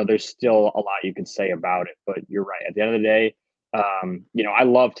 there's still a lot you could say about it, but you're right. At the end of the day, I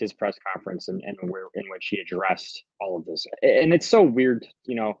loved his press conference and where in which he addressed all of this. And it's so weird,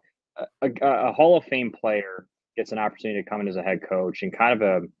 a Hall of Fame player gets an opportunity to come in as a head coach and kind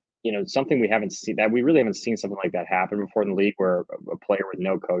of something we haven't seen that we really haven't seen something like that happen before in the league where a player with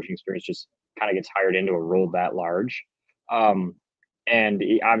no coaching experience just kind of gets hired into a role that large. And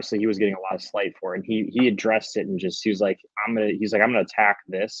obviously he was getting a lot of slight for it. And he addressed it and he was like, I'm going to attack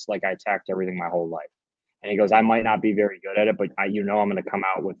this like I attacked everything my whole life. And he goes, I might not be very good at it, but I'm going to come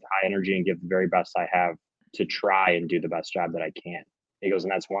out with high energy and give the very best I have to try and do the best job that I can. He goes,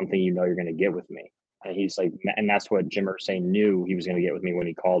 and that's one thing you're going to get with me. And he's like, and that's what Jim Irsay knew he was going to get with me when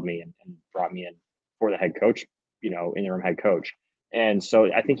he called me and brought me in for the head coach, interim head coach. And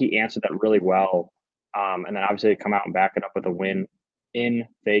so I think he answered that really well. And then obviously come out and back it up with a win in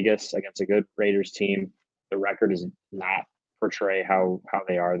Vegas against a good Raiders team. The record is not portray how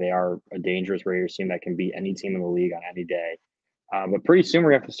they are. They are a dangerous Raiders team that can beat any team in the league on any day. But pretty soon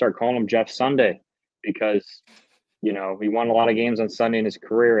we're going to have to start calling him Jeff Sunday because, he won a lot of games on Sunday in his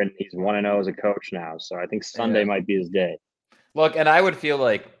career and he's 1-0 as a coach now. So I think Sunday might be his day. Look, and I would feel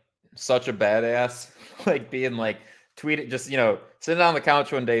like such a badass, like being like tweeting, just, sitting on the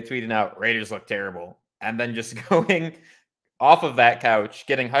couch one day, tweeting out Raiders look terrible. And then just going off of that couch,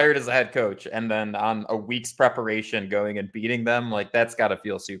 getting hired as a head coach, and then on a week's preparation going and beating them, like that's got to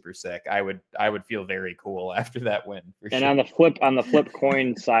feel super sick. I would feel very cool after that win. And sure. on the flip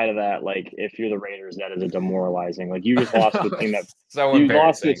coin side of that, like if you're the Raiders, that is a demoralizing. Like you just lost to a team that you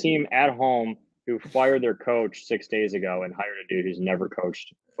lost to a team at home who fired their coach 6 days ago and hired a dude who's never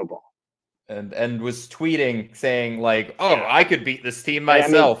coached football. And was tweeting saying like, "Oh, I could beat this team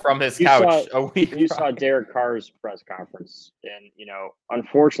myself," from his couch a week. You saw Derek Carr's press conference, and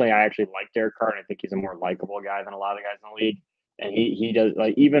unfortunately, I actually like Derek Carr, and I think he's a more likable guy than a lot of the guys in the league. And he does,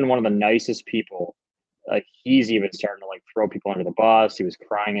 like, even one of the nicest people, like he's even starting to like throw people under the bus. He was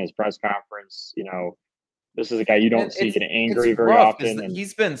crying in his press conference. This is a guy you don't see getting angry very often. And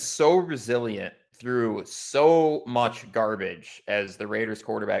he's been so resilient through so much garbage as the Raiders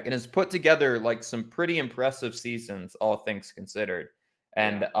quarterback and has put together like some pretty impressive seasons, all things considered.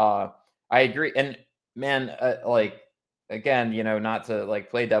 And I agree. And man, like, again, not to like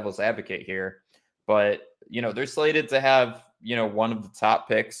play devil's advocate here, but they're slated to have, one of the top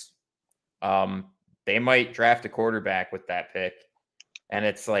picks. They might draft a quarterback with that pick. And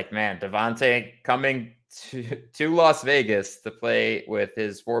it's like, man, Devontae coming to Las Vegas to play with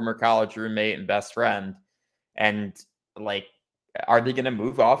his former college roommate and best friend. And like, are they going to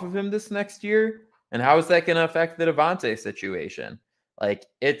move off of him this next year? And how is that going to affect the Devontae situation? Like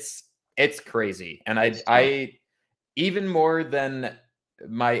it's crazy. And I even more than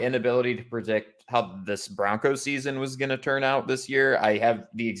my inability to predict how this Broncos season was going to turn out this year, I have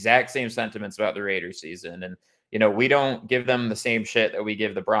the exact same sentiments about the Raiders season. And we don't give them the same shit that we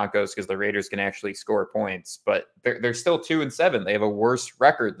give the Broncos because the Raiders can actually score points, but they're still 2-7. They have a worse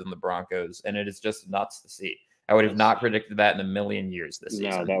record than the Broncos, and it is just nuts to see. I would have not predicted that in a million years this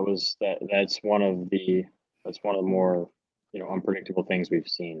season. No, that's one of the more unpredictable things we've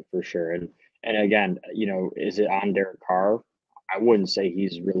seen for sure. And again, is it on Derek Carr? I wouldn't say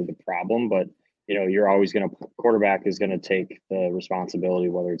he's really the problem, but you're always quarterback is going to take the responsibility,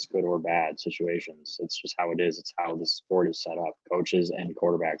 whether it's good or bad situations. It's just how it is. It's how the sport is set up. Coaches and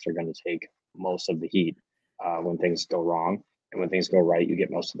quarterbacks are going to take most of the heat when things go wrong. And when things go right, you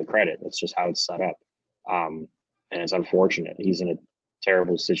get most of the credit. That's just how it's set up. And it's unfortunate. He's in a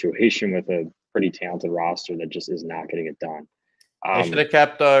terrible situation with a pretty talented roster that just is not getting it done. They should have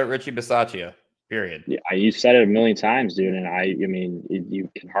kept Richie Bisaccia. Period. Yeah, you said it a million times, dude, and I mean, you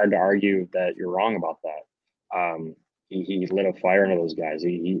can hard to argue that you're wrong about that. He lit a fire into those guys.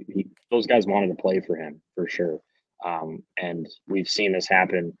 Those guys wanted to play for him for sure, and we've seen this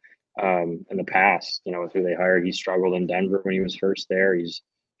happen in the past. With who they hired, he struggled in Denver when he was first there.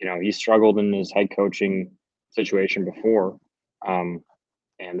 He struggled in his head coaching situation before, and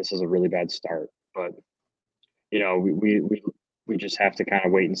this is a really bad start. But we just have to kind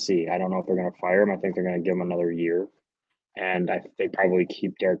of wait and see. I don't know if they're going to fire him. I think they're going to give him another year. And they probably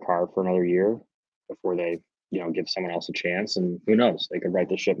keep Derek Carr for another year before they, give someone else a chance. And who knows? They could right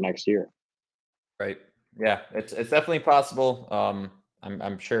the ship next year. Right. Yeah, it's definitely possible.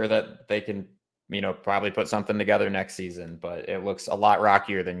 I'm sure that they can, probably put something together next season, but it looks a lot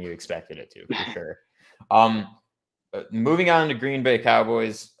rockier than you expected it to, for sure. Moving on to Green Bay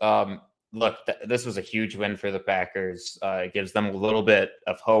Cowboys. Look, this was a huge win for the Packers. It gives them a little bit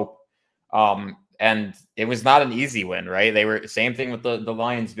of hope. and it was not an easy win, right? They were same thing with the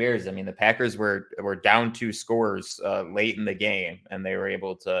Lions Bears. I mean, the Packers were down 2 scores late in the game, and they were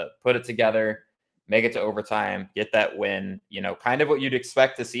able to put it together, make it to overtime, get that win. You know, kind of what you'd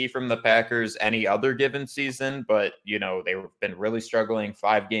expect to see from the Packers any other given season, but you know they've been really struggling,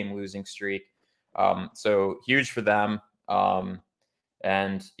 5-game losing streak. So huge for them.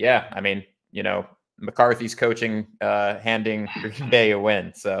 And yeah, I mean, you know, McCarthy's coaching, handing Green Bay a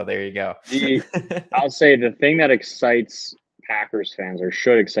win. So there you go. I'll say the thing that excites Packers fans, or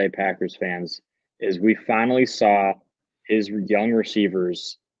should excite Packers fans, is we finally saw his young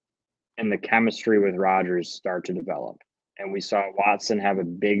receivers and the chemistry with Rodgers start to develop. And we saw Watson have a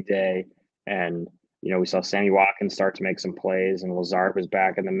big day. And, you know, we saw Sammy Watkins start to make some plays, and Lazard was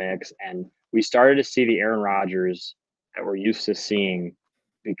back in the mix. And we started to see the Aaron Rodgers that we're used to seeing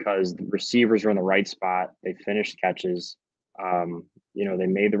because the receivers were in the right spot. They finished catches. You know, they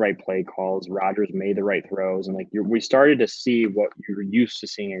made the right play calls. Rodgers made the right throws. And we started to see what you're used to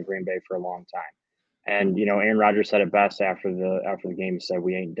seeing in Green Bay for a long time. And, you know, Aaron Rodgers said it best after the game. He said,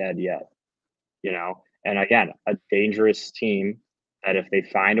 "We ain't dead yet," you know? And again, a dangerous team that if they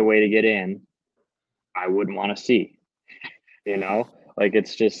find a way to get in, I wouldn't want to see, you know, like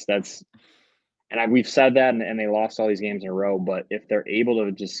it's just, we've said that and they lost all these games in a row, but if they're able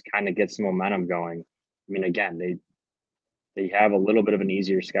to just kind of get some momentum going, I mean, again, they have a little bit of an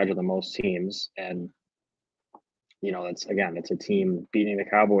easier schedule than most teams. And, you know, it's a team beating the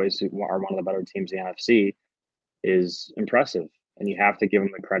Cowboys, who are one of the better teams in the NFC, is impressive. And you have to give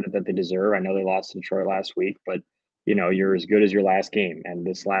them the credit that they deserve. I know they lost to Detroit last week, but, you know, you're as good as your last game. And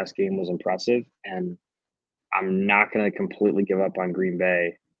this last game was impressive. And I'm not going to completely give up on Green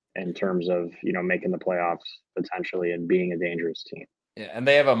Bay in terms of, you know, making the playoffs potentially and being a dangerous team. Yeah, and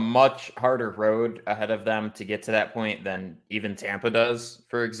they have a much harder road ahead of them to get to that point than even Tampa does,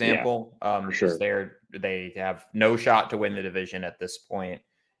 for example. For sure. Because they have no shot to win the division at this point,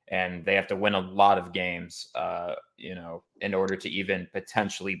 and they have to win a lot of games, you know, in order to even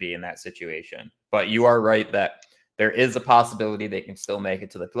potentially be in that situation. But you are right that there is a possibility they can still make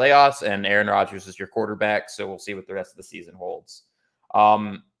it to the playoffs, and Aaron Rodgers is your quarterback, so we'll see what the rest of the season holds.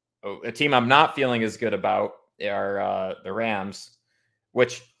 A team I'm not feeling as good about are the Rams,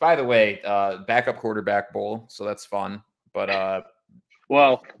 which, by the way, backup quarterback bowl, so that's fun. But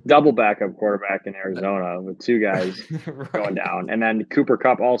well, double backup quarterback in Arizona with 2 guys right. going down, and then Cooper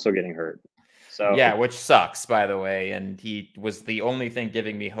Kupp also getting hurt. So yeah, which sucks, by the way. And he was the only thing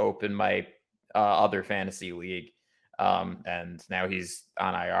giving me hope in my other fantasy league. And now he's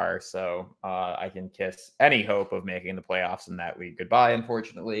on IR, so I can kiss any hope of making the playoffs in that league goodbye,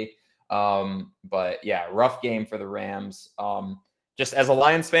 unfortunately. But yeah, rough game for the Rams. Just as a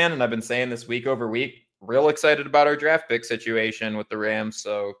Lions fan, and I've been saying this week over week, real excited about our draft pick situation with the Rams.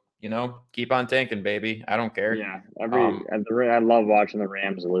 So, you know, keep on tanking, baby. I don't care. Yeah, I love watching the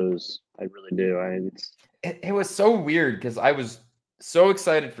Rams lose. I really do. It was so weird because I was so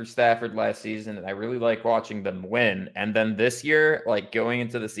excited for Stafford last season, and I really like watching them win. And then this year, like going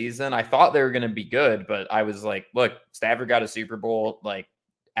into the season, I thought they were going to be good, but I was like, look, Stafford got a Super Bowl, like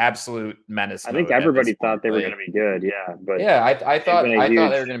absolute menace. I think everybody thought they were going to be good. Yeah. But yeah, I thought they were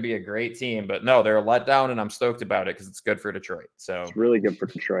going to be a great team, but no, they're a letdown, and I'm stoked about it because it's good for Detroit. So it's really good for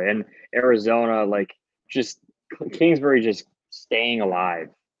Detroit and Arizona, like just Kingsbury just staying alive,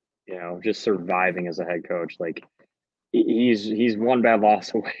 you know, just surviving as a head coach. Like he's one bad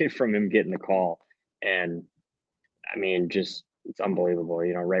loss away from him getting the call. And I mean, just it's unbelievable,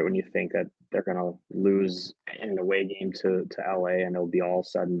 you know, right when you think that they're going to lose in an away game to LA and it'll be all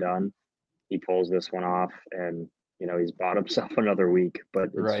said and done, he pulls this one off, and, you know, he's bought himself another week, but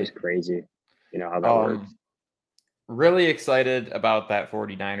it's just crazy, you know, how that works. Really excited about that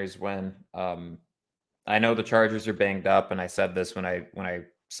 49ers win. I know the Chargers are banged up, and I said this when I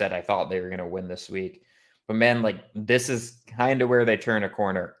said I thought they were going to win this week. But man, like this is kind of where they turn a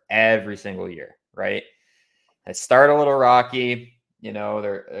corner every single year, right? They start a little rocky, you know,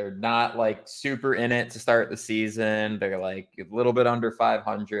 they're not like super in it to start the season. They're like a little bit under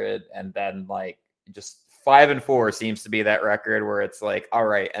 500, and then like just 5-4 seems to be that record where it's like, all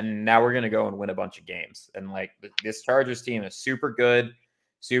right, and now we're going to go and win a bunch of games. And like this Chargers team is super good,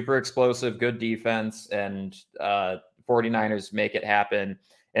 super explosive, good defense, and 49ers make it happen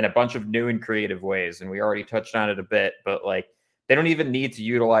in a bunch of new and creative ways. And we already touched on it a bit, but like they don't even need to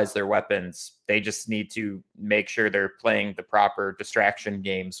utilize their weapons. They just need to make sure they're playing the proper distraction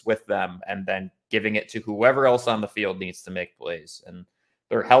games with them and then giving it to whoever else on the field needs to make plays. And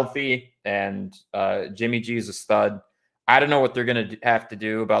they're healthy, and Jimmy G is a stud. I don't know what they're going to have to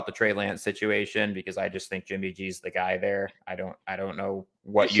do about the Trey Lance situation because I just think Jimmy G's the guy there. I don't know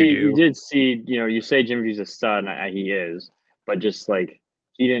what you You do. did see, you say Jimmy G's a stud, and he is, but just like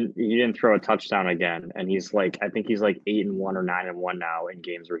he didn't throw a touchdown again, and he's like, I think he's like 8-1 or 9-1 now in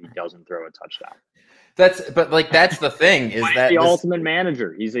games where he doesn't throw a touchdown. That's the thing is that the ultimate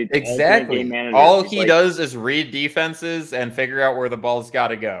manager. He's a exactly ultimate game manager. All he does is read defenses and figure out where the ball's got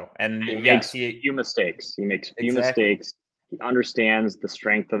to go. And he makes few mistakes. He makes few mistakes. He understands the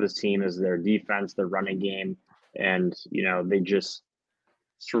strength of his team is their defense, their running game, and they just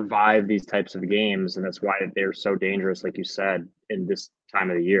survive these types of games, and that's why they're so dangerous, like you said, in this time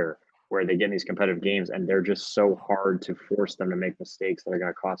of the year where they get in these competitive games, and they're just so hard to force them to make mistakes that are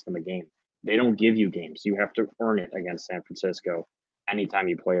going to cost them a game. They don't give you games. You have to earn it against San Francisco anytime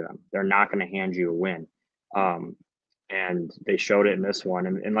you play them. They're not going to hand you a win. And they showed it in this one.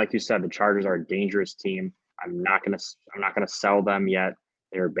 And like you said, the Chargers are a dangerous team. I'm not going to sell them yet.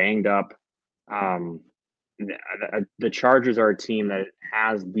 They're banged up. The Chargers are a team that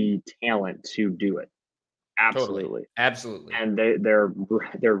has the talent to do it. Absolutely. Totally. Absolutely. And they're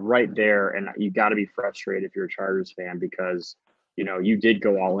right there. And you got to be frustrated if you're a Chargers fan because, you did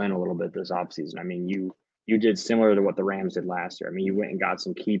go all in a little bit this offseason. I mean, you did similar to what the Rams did last year. I mean, you went and got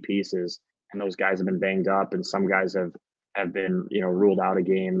some key pieces, and those guys have been banged up, and some guys have been, ruled out of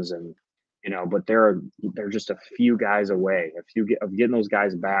games, and but they're just a few guys away, of getting those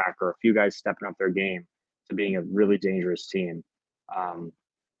guys back, or a few guys stepping up their game to being a really dangerous team.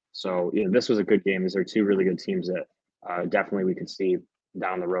 So this was a good game. These are two really good teams that definitely we could see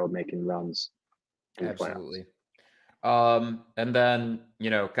down the road making runs in the Absolutely. playoffs. And then,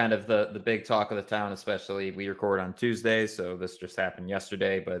 kind of the big talk of the town, especially we record on Tuesday. So this just happened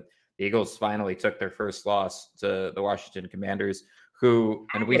yesterday, but the Eagles finally took their first loss to the Washington Commanders, who,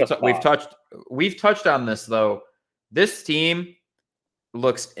 and we've touched on this though. This team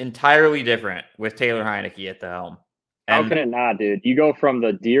looks entirely different with Taylor Heineke at the helm. How can it not, dude? You go from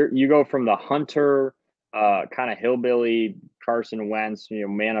the hunter, kind of hillbilly Carson Wentz,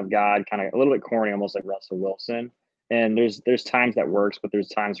 man of God, kind of a little bit corny, almost like Russell Wilson. And there's times that works, but there's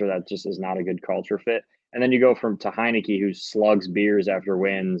times where that just is not a good culture fit. And then you go to Heineke, who slugs beers after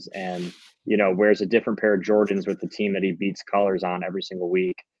wins and, wears a different pair of Jordans with the team that he beats colors on every single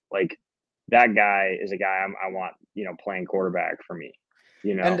week. Like that guy is a guy I want, playing quarterback for me.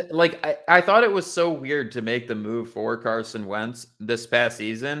 And like I thought it was so weird to make the move for Carson Wentz this past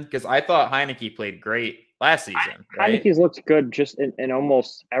season because I thought Heineke played great last season. Right? Heineke's looked good just in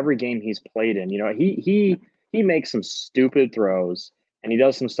almost every game he's played in. He makes some stupid throws and he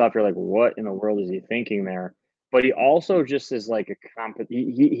does some stuff. You're like, what in the world is he thinking there? But he also just is like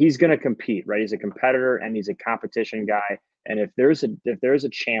he's going to compete, right? He's a competitor and he's a competition guy. And if there's a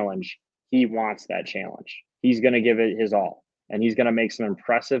challenge, he wants that challenge. He's going to give it his all. And he's going to make some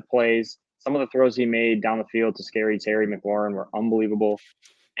impressive plays. Some of the throws he made down the field to Scary Terry McLaurin were unbelievable.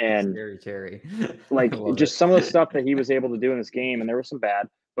 And Scary Terry. like just some of the stuff that he was able to do in this game, and there was some bad,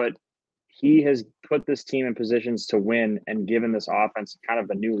 but he has put this team in positions to win and given this offense kind of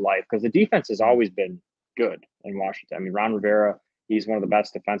a new life because the defense has always been good in Washington. I mean, Ron Rivera, he's one of the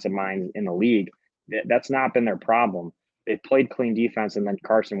best defensive minds in the league. That's not been their problem. They've played clean defense, and then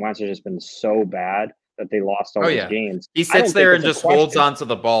Carson Wentz has just been so bad that they lost all these games. He sits there and just holds onto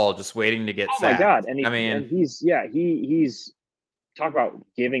the ball, just waiting to get sacked. Oh my God. And he's talk about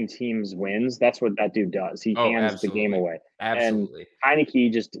giving teams wins. That's what that dude does. He hands the game away. Absolutely. And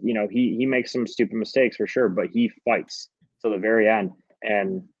Heineke just, he makes some stupid mistakes for sure, but he fights to the very end.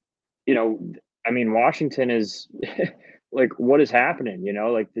 And, Washington is like, what is happening?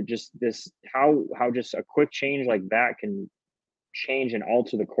 How just a quick change like that can change and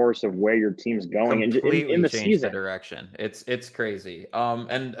alter the course of where your team's going completely in the change season. The direction. It's crazy.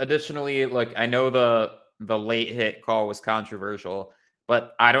 And additionally, like I know the late hit call was controversial,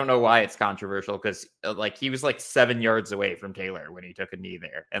 but I don't know why it's controversial because like he was like 7 yards away from Taylor when he took a knee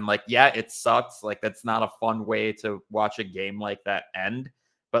there. And like, yeah, it sucks. Like that's not a fun way to watch a game like that end,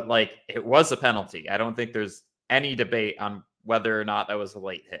 but like it was a penalty. I don't think there's any debate on whether or not that was a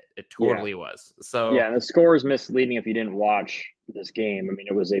late hit. It totally was. So yeah, the score is misleading if you didn't watch this game. I mean,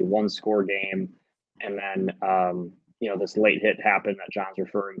 it was a 1-score game, and then this late hit happened that John's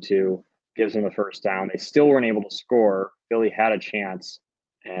referring to, gives them the first down. They still weren't able to score. Philly had a chance,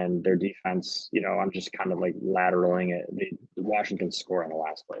 and their defense, I'm just kind of like lateraling it. Washington scored on the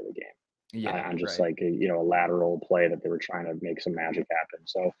last play of the game. Yeah, on just like a lateral play that they were trying to make some magic happen.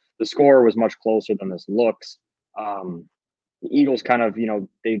 So the score was much closer than this looks. The Eagles kind of,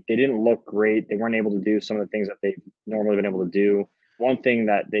 they didn't look great. They weren't able to do some of the things that they've normally been able to do. One thing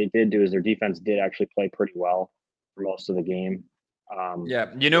that they did do is their defense did actually play pretty well. for most of the game. Yeah,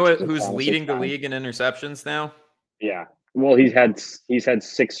 you know Which what? is a Who's promising leading the sign. league in interceptions now? Yeah. Well, he's had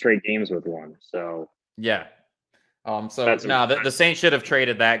 6 straight games with one. So Yeah. So that's no, the Saints should have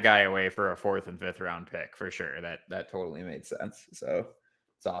traded that guy away for a 4th and 5th round pick for sure. That totally made sense. So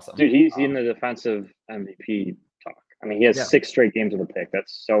it's awesome. dude. He's in the defensive MVP talk. I mean, he has Yeah. 6 straight games with a pick.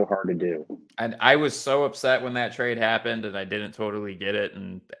 That's so hard to do. And I was so upset when that trade happened, and I didn't totally get it.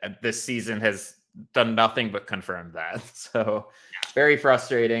 And this season has done nothing but confirm that. So very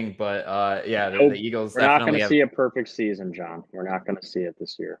frustrating. But yeah, the Eagles We're not going definitely to have. see a perfect season, John. We're not going to see it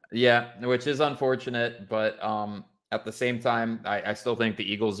this year. Yeah, which is unfortunate, but at the same time, I still think the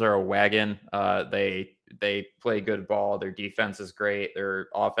Eagles are a wagon. They play good ball. Their defense is great. Their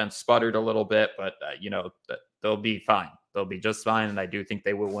offense sputtered a little bit, but they'll be fine. They'll be just fine, and I do think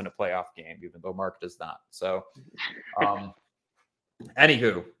they will win a playoff game, even though Mark does not. So,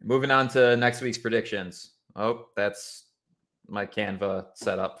 anywho, moving on to next week's predictions. Oh, that's my Canva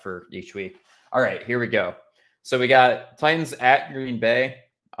setup for each week. All right, here we go. So we got Titans at Green Bay.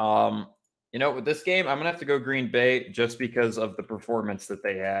 With this game, I'm gonna have to go Green Bay just because of the performance that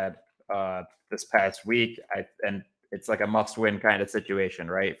they had this past week. And it's like a must-win kind of situation,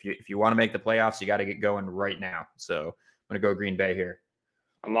 right? If you want to make the playoffs, you got to get going right now. So I'm gonna go Green Bay here.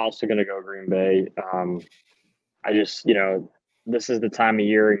 I'm also gonna go Green Bay. I just this is the time of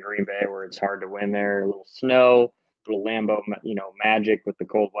year in Green Bay where it's hard to win there. A little snow, a little Lambeau, magic with the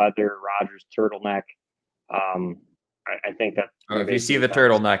cold weather. Rodgers turtleneck. I think that if you see the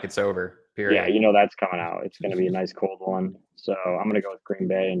turtleneck, it's over. Period. Yeah, that's coming out. It's going to be a nice cold one. So I'm going to go with Green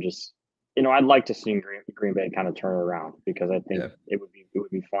Bay and just, I'd like to see Green Bay kind of turn it around because I think it would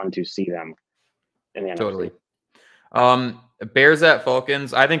be fun to see them in the totally. NFC. Bears at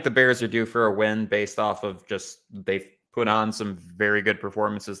Falcons. I think the Bears are due for a win based off of just they've put on some very good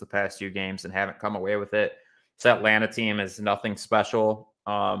performances the past 2 games and haven't come away with it. This Atlanta team is nothing special.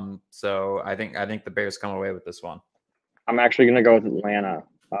 So I think the Bears come away with this one. I'm actually going to go with Atlanta.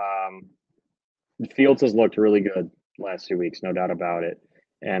 Fields has looked really good last 2 weeks, no doubt about it.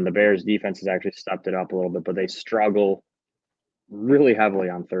 And the Bears defense has actually stepped it up a little bit, but they struggle really heavily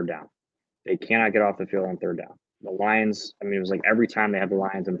on 3rd down. They cannot get off the field on 3rd down. The Lions, it was like every time they had the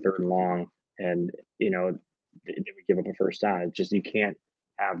Lions in 3rd and long and, they would give up a 1st down. It's just, you can't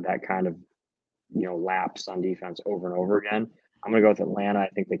have that kind of, lapse on defense over and over again. I'm going to go with Atlanta. I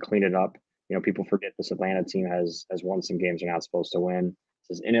think they clean it up. People forget this Atlanta team has won some games they're not supposed to win.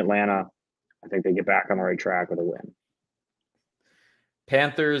 This is in Atlanta. I think they get back on the right track with a win.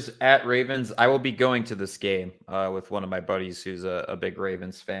 Panthers at Ravens. I will be going to this game with one of my buddies who's a big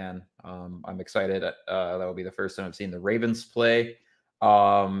Ravens fan. I'm excited. That will be the first time I've seen the Ravens play.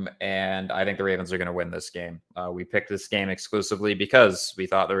 And I think the Ravens are going to win this game. We picked this game exclusively because we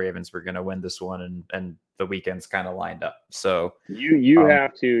thought the Ravens were going to win this one, and the weekends kind of lined up. So you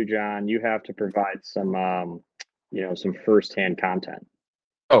have to, John, you have to provide some, some firsthand content.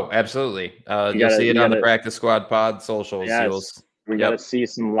 Oh, absolutely. You'll see it on the Practice Squad Pod socials. Yes, we got to see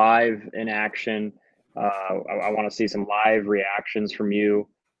some live in action. I want to see some live reactions from you,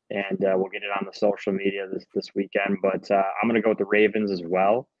 and we'll get it on the social media this weekend. But I'm going to go with the Ravens as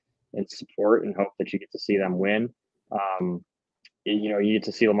well and support and hope that you get to see them win. You get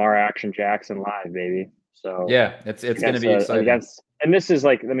to see Lamar Jackson live, baby. So yeah, it's going to be exciting. And this is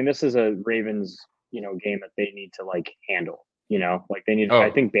this is a Ravens game that they need to handle. They need. I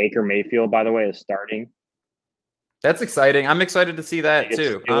think Baker Mayfield, by the way, is starting. That's exciting. I'm excited to see that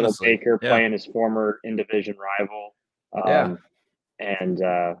too. Honestly, Baker playing his former in-division rival. And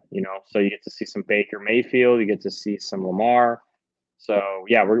so you get to see some Baker Mayfield. You get to see some Lamar. So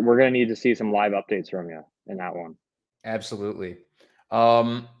yeah, we're going to need to see some live updates from you in that one. Absolutely.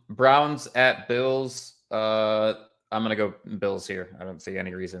 Browns at Bills. I'm going to go Bills here. I don't see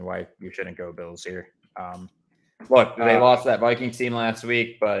any reason why you shouldn't go Bills here. Look, they lost that Vikings team last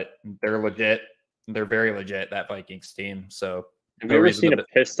week, but they're legit. They're very legit, that Vikings team. So have you ever seen a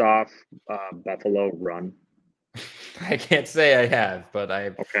pissed off Buffalo run? I can't say I have, but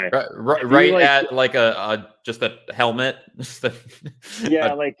I right at a just a helmet, just a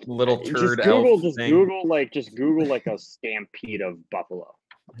little turd. Just Google a stampede of Buffalo.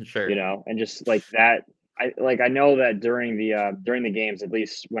 Sure. And just like that. I know that during the games, at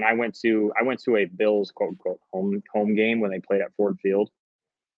least when I went to a Bills quote unquote home game when they played at Ford Field,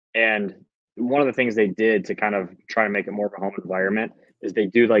 and one of the things they did to kind of try to make it more of a home environment is they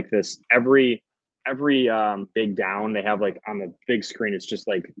do this every big down they have on the big screen. It's just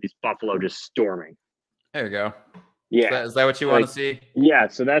these Buffalo just storming. There you go. Yeah, is that what you want to see? Yeah,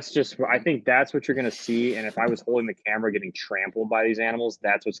 so I think that's what you're going to see. And if I was holding the camera getting trampled by these animals,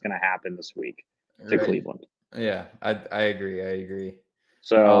 that's what's going to happen this week to Cleveland. Yeah, I agree. I agree.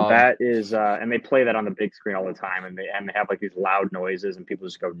 So Um, that is, and they play that on the big screen all the time, and they have like these loud noises, and people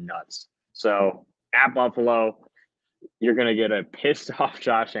just go nuts. So at Buffalo, you're going to get a pissed off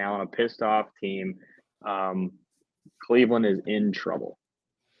Josh Allen, a pissed off team. Um, Cleveland is in trouble.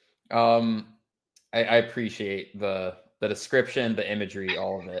 um, I appreciate the description, the imagery,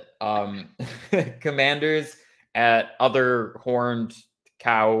 all of it. Commanders at other horned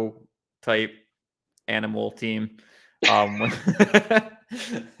cow type animal team. Um,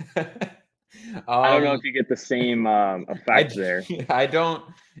 I don't know if um, you get the same I effect there. I don't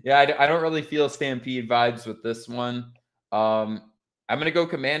yeah I don't really feel Stampede vibes with this one. I'm gonna go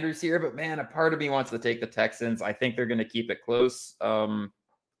Commanders here, but man, a part of me wants to take the Texans. I think they're gonna keep it close. But I'm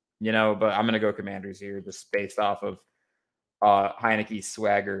gonna go Commanders here, just based off of Heineke's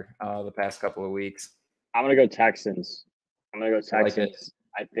swagger the past couple of weeks. I'm going to go Texans. I'm going to go I like it. Texans.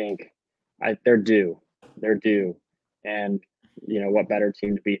 I think they're due. They're due. And, what better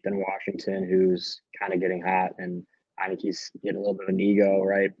team to beat than Washington, who's kind of getting hot, and Heineke's getting a little bit of an ego,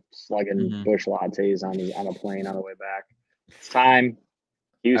 right? Slugging Mhm. bush lattes on a plane on the way back. It's time. I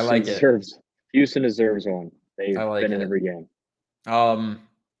Houston like it. deserves Houston deserves one. They've I like been in it. every game.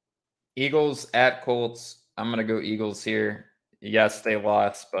 Eagles at Colts. I'm gonna go Eagles here. Yes, they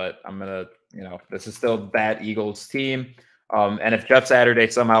lost, but I'm gonna, this is still that Eagles team. And if Jeff Saturday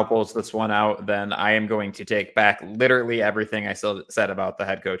somehow pulls this one out, then I am going to take back literally everything I still said about the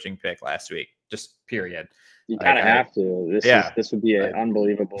head coaching pick last week. Just period. You Like kind of have to. yeah, This would be an I,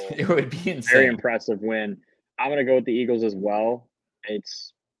 unbelievable, it would be very insane. impressive win. I'm gonna go with the Eagles as well.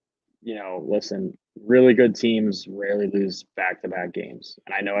 It's listen, really good teams rarely lose back-to-back games.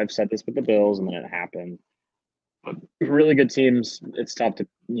 And I know I've said this with the Bills, and then it happened. But really good teams, it's tough to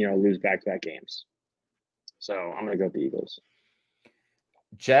lose back-to-back games. So I'm gonna go with the Eagles.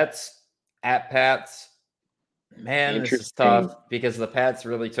 Jets at Pats. Man, this is Interesting. tough because the Pats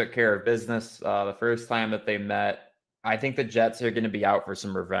really took care of business the first time that they met. I think the Jets are going to be out for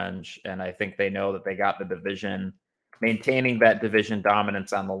some revenge, and I think they know that they got the division, maintaining that division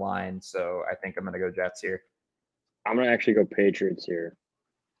dominance on the line. So I think I'm going to go Jets here. I'm gonna actually go Patriots here.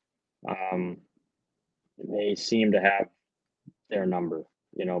 Um, they seem to have their number.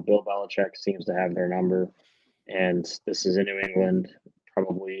 Bill Belichick seems to have their number, and this is in New England,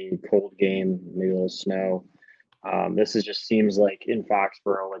 probably cold game, maybe a little snow. This is just seems like in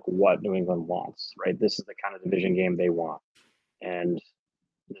Foxborough, like what New England wants, right? This is the kind of division game they want, and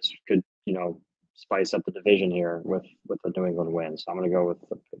this could, spice up the division here with the New England win. So I'm going to go with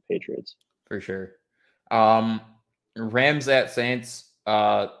the Patriots. For sure. Rams at Saints.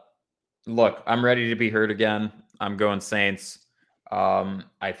 Look, I'm ready to be hurt again. I'm going Saints.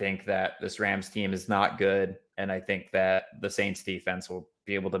 I think that this Rams team is not good, and I think that the Saints defense will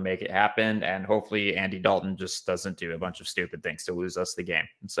be able to make it happen. And hopefully, Andy Dalton just doesn't do a bunch of stupid things to lose us the game.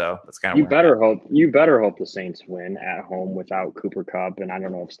 So that's kind of You where I'm at. better hope the Saints win at home without Cooper Kupp, and I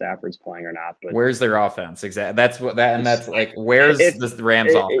don't know if Stafford's playing or not, but Where's their offense? Exactly. That's like where's if the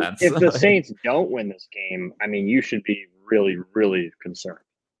Rams offense? if the Saints don't win this game, I mean, you should be really, really concerned.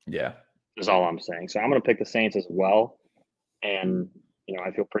 Yeah, Is all I'm saying. So I'm going to pick the Saints as well, and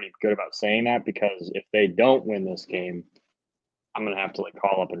I feel pretty good about saying that because if they don't win this game, I'm going to have to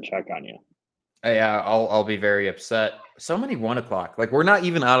call up and check on you. yeah. I'll be very upset. So many 1 o'clock. Like we're not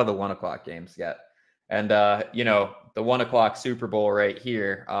even out of the 1 o'clock games yet. And the 1 o'clock Super Bowl right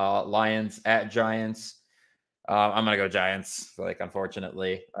here. Lions at Giants. I'm gonna go Giants. Like,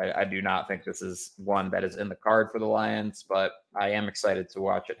 unfortunately, I do not think this is one that is in the card for the Lions, but I am excited to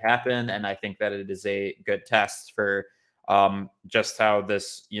watch it happen, and I think that it is a good test for just how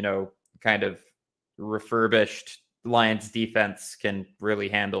this, kind of refurbished Lions defense can really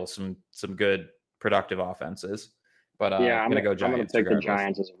handle some good productive offenses. But Yeah, gonna go I'm gonna Giants pick the regardless.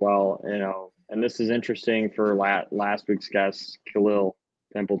 Giants as well. And this is interesting for last week's guest, Khalil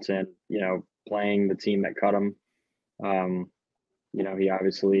Pimpleton. Playing the team that cut him. He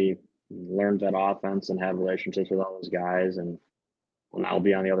obviously learned that offense and had relationships with all those guys, and will now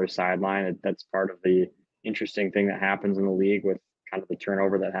be on the other sideline. That's part of the interesting thing that happens in the league with kind of the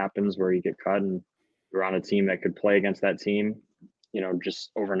turnover that happens where you get cut and you're on a team that could play against that team,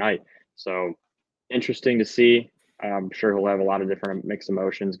 just overnight. So interesting to see. I'm sure he'll have a lot of different mixed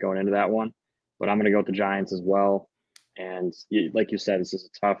emotions going into that one, but I'm going to go with the Giants as well. And like you said, this is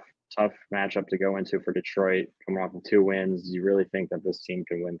a tough matchup to go into for Detroit. Coming off of 2 wins, you really think that this team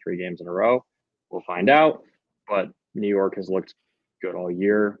can win 3 games in a row? We'll find out. But New York has looked good all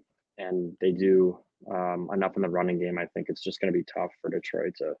year, and they do enough in the running game. I think it's just going to be tough for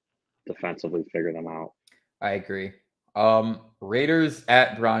Detroit to defensively figure them out. I agree. Raiders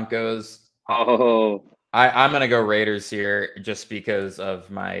at Broncos. Oh, I'm gonna go Raiders here just because of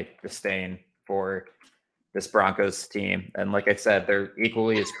my disdain for this Broncos team. And like I said, they're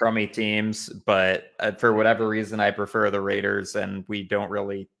equally as crummy teams, but for whatever reason, I prefer the Raiders, and we don't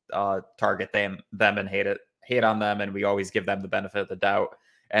really target them and hate on them, and we always give them the benefit of the doubt.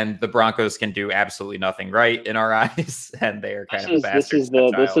 And the Broncos can do absolutely nothing right in our eyes, and they are kind of a bastard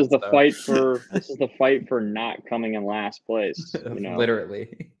this is the so. fight for not coming in last place. You know,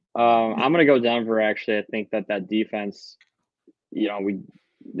 Literally. I'm gonna go Denver. Actually, I think that defense. You know,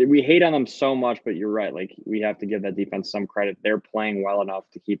 we hate on them so much, but you're right. Like, we have to give that defense some credit. They're playing well enough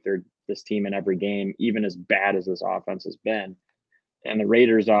to keep this team in every game, even as bad as this offense has been. And the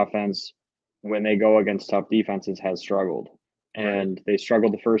Raiders offense, when they go against tough defenses, has struggled. And they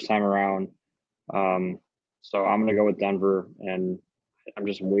struggled the first time around. So I'm gonna go with Denver, and I'm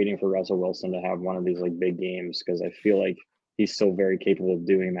just waiting for Russell Wilson to have one of these like big games, because I feel like he's still very capable of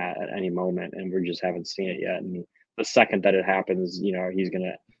doing that at any moment, and we just haven't seen it yet. And the second that it happens, you know, he's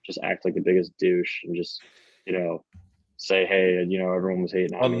gonna just act like the biggest douche and just, you know, say, "Hey, you know, everyone was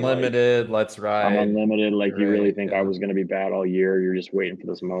hating on me. Unlimited, let's ride. I'm unlimited. Like, you really think I was gonna be bad all year? You're just waiting for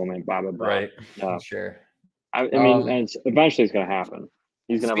this moment." Blah blah blah. Right. Sure. I mean, and eventually it's gonna happen.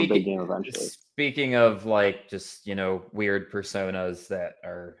 He's gonna have a big game eventually. Speaking of like just, you know, weird personas that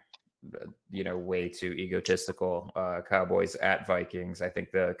are, you know, way too egotistical, Cowboys at Vikings. I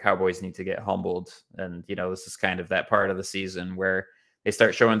think the Cowboys need to get humbled. And, you know, this is kind of that part of the season where they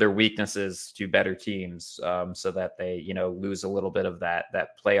start showing their weaknesses to better teams, so that they, you know, lose a little bit of that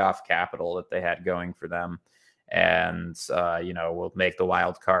playoff capital that they had going for them. And, you know, will make the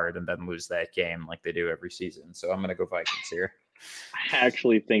wild card and then lose that game like they do every season. So I'm going to go Vikings here. I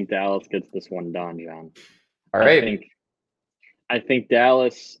actually think Dallas gets this one done, John. All right. I think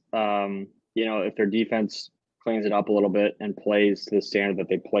Dallas, you know, if their defense cleans it up a little bit and plays to the standard that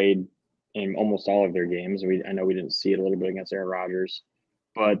they played in almost all of their games. I know we didn't see it a little bit against Aaron Rodgers,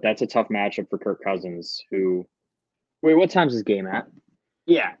 but that's a tough matchup for Kirk Cousins, who – wait, what time's this game at?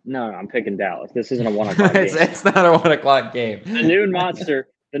 Yeah, no, I'm picking Dallas. This isn't a 1 o'clock game. It's not a 1 o'clock game. The noon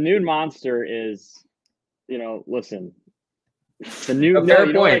monster is, you know, listen – the noon,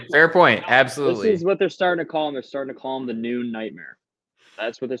 fair point. Absolutely. This is what they're starting to call him. They're starting to call him the noon nightmare.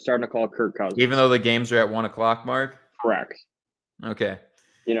 That's what they're starting to call Kirk Cousins. Even though the games are at 1 o'clock, Mark? Correct. Okay.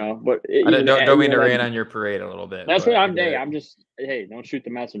 You know, but don't mean to rain on your parade a little bit. That's what I'm saying. I'm just, hey, don't shoot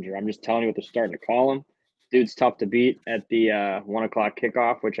the messenger. I'm just telling you what they're starting to call him. Dude's tough to beat at the 1 o'clock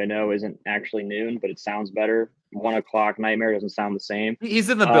kickoff, which I know isn't actually noon, but it sounds better. 1 o'clock nightmare doesn't sound the same. He's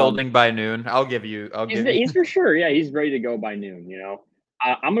in the building by noon. He's for sure. Yeah, he's ready to go by noon. You know,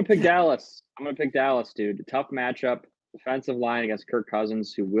 I'm gonna pick Dallas. Dude. A tough matchup, defensive line against Kirk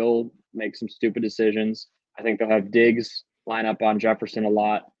Cousins, who will make some stupid decisions. I think they'll have Diggs line up on Jefferson a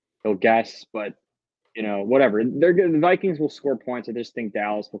lot. He'll guess, but you know, whatever. They're good. The Vikings will score points. I just think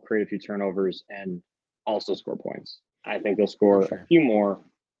Dallas will create a few turnovers and also score points. I think they'll score a few more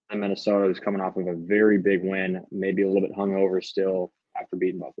than Minnesota, who's coming off of a very big win, maybe a little bit hungover still after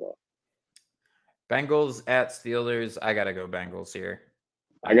beating Buffalo. Bengals at Steelers. I gotta go Bengals here.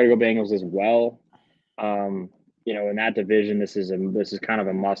 I gotta go Bengals as well. You know, in that division, this is kind of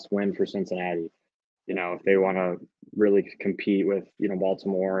a must win for Cincinnati. You know, if they want to really compete with, you know,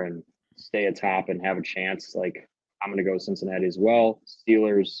 Baltimore and stay atop and have a chance, like, I'm gonna go Cincinnati as well.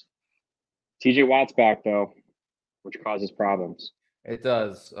 Steelers. TJ Watt's back though, which causes problems. It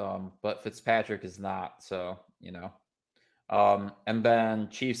does, but Fitzpatrick is not, so, you know. And then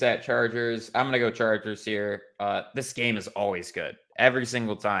Chiefs at Chargers. I'm going to go Chargers here. This game is always good. Every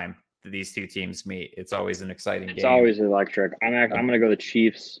single time these two teams meet, it's always an exciting game. It's always electric. I'm going to go the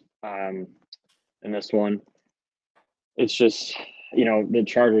Chiefs in this one. It's just, you know, the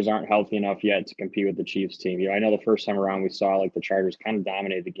Chargers aren't healthy enough yet to compete with the Chiefs team. You know, I know the first time around we saw like the Chargers kind of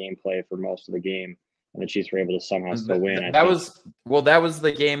dominate the gameplay for most of the game, and the Chiefs were able to somehow still win. That was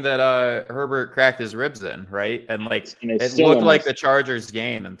the game that Herbert cracked his ribs in, right? And like it looked like the Chargers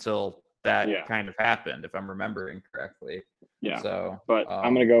game until that kind of happened, if I'm remembering correctly. Yeah. So, but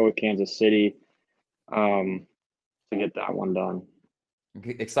I'm gonna go with Kansas City to get that one done.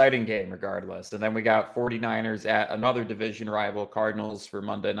 Exciting game regardless. And then we got 49ers at another division rival, Cardinals, for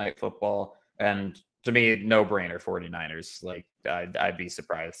Monday Night Football. And to me, no brainer 49ers. Like I'd be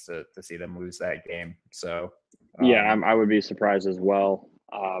surprised to see them lose that game. So I would be surprised as well.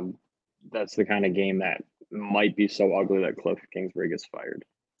 That's the kind of game that might be so ugly that Cliff Kingsbury gets fired.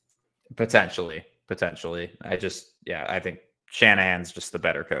 Potentially. I think Shanahan's just the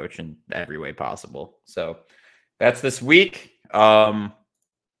better coach in every way possible. So that's this week.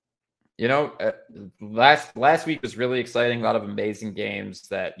 You know, last week was really exciting. A lot of amazing games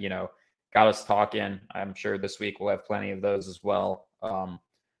that, you know, got us talking. I'm sure this week we'll have plenty of those as well.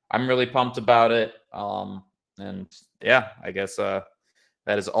 I'm really pumped about it. And yeah, I guess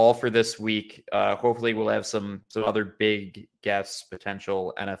that is all for this week. Hopefully we'll have some other big guests,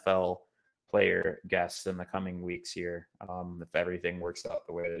 potential NFL player guests in the coming weeks here, if everything works out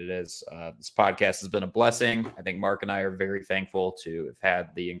the way that it is. This podcast has been a blessing. I think Mark and I are very thankful to have had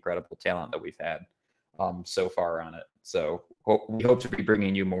the incredible talent that we've had so far on it. So we hope to be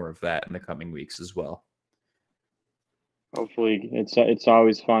bringing you more of that in the coming weeks as well. Hopefully, it's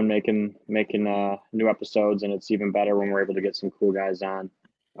always fun making new episodes, and it's even better when we're able to get some cool guys on.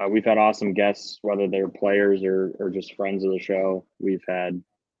 We've had awesome guests, whether they're players or just friends of the show. We've had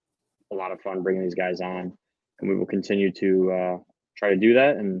a lot of fun bringing these guys on, and we will continue to try to do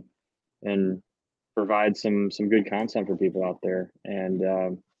that and provide some good content for people out there.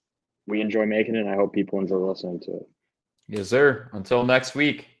 And we enjoy making it, and I hope people enjoy listening to it. Yes, sir. Until next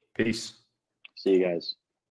week. Peace. See you guys.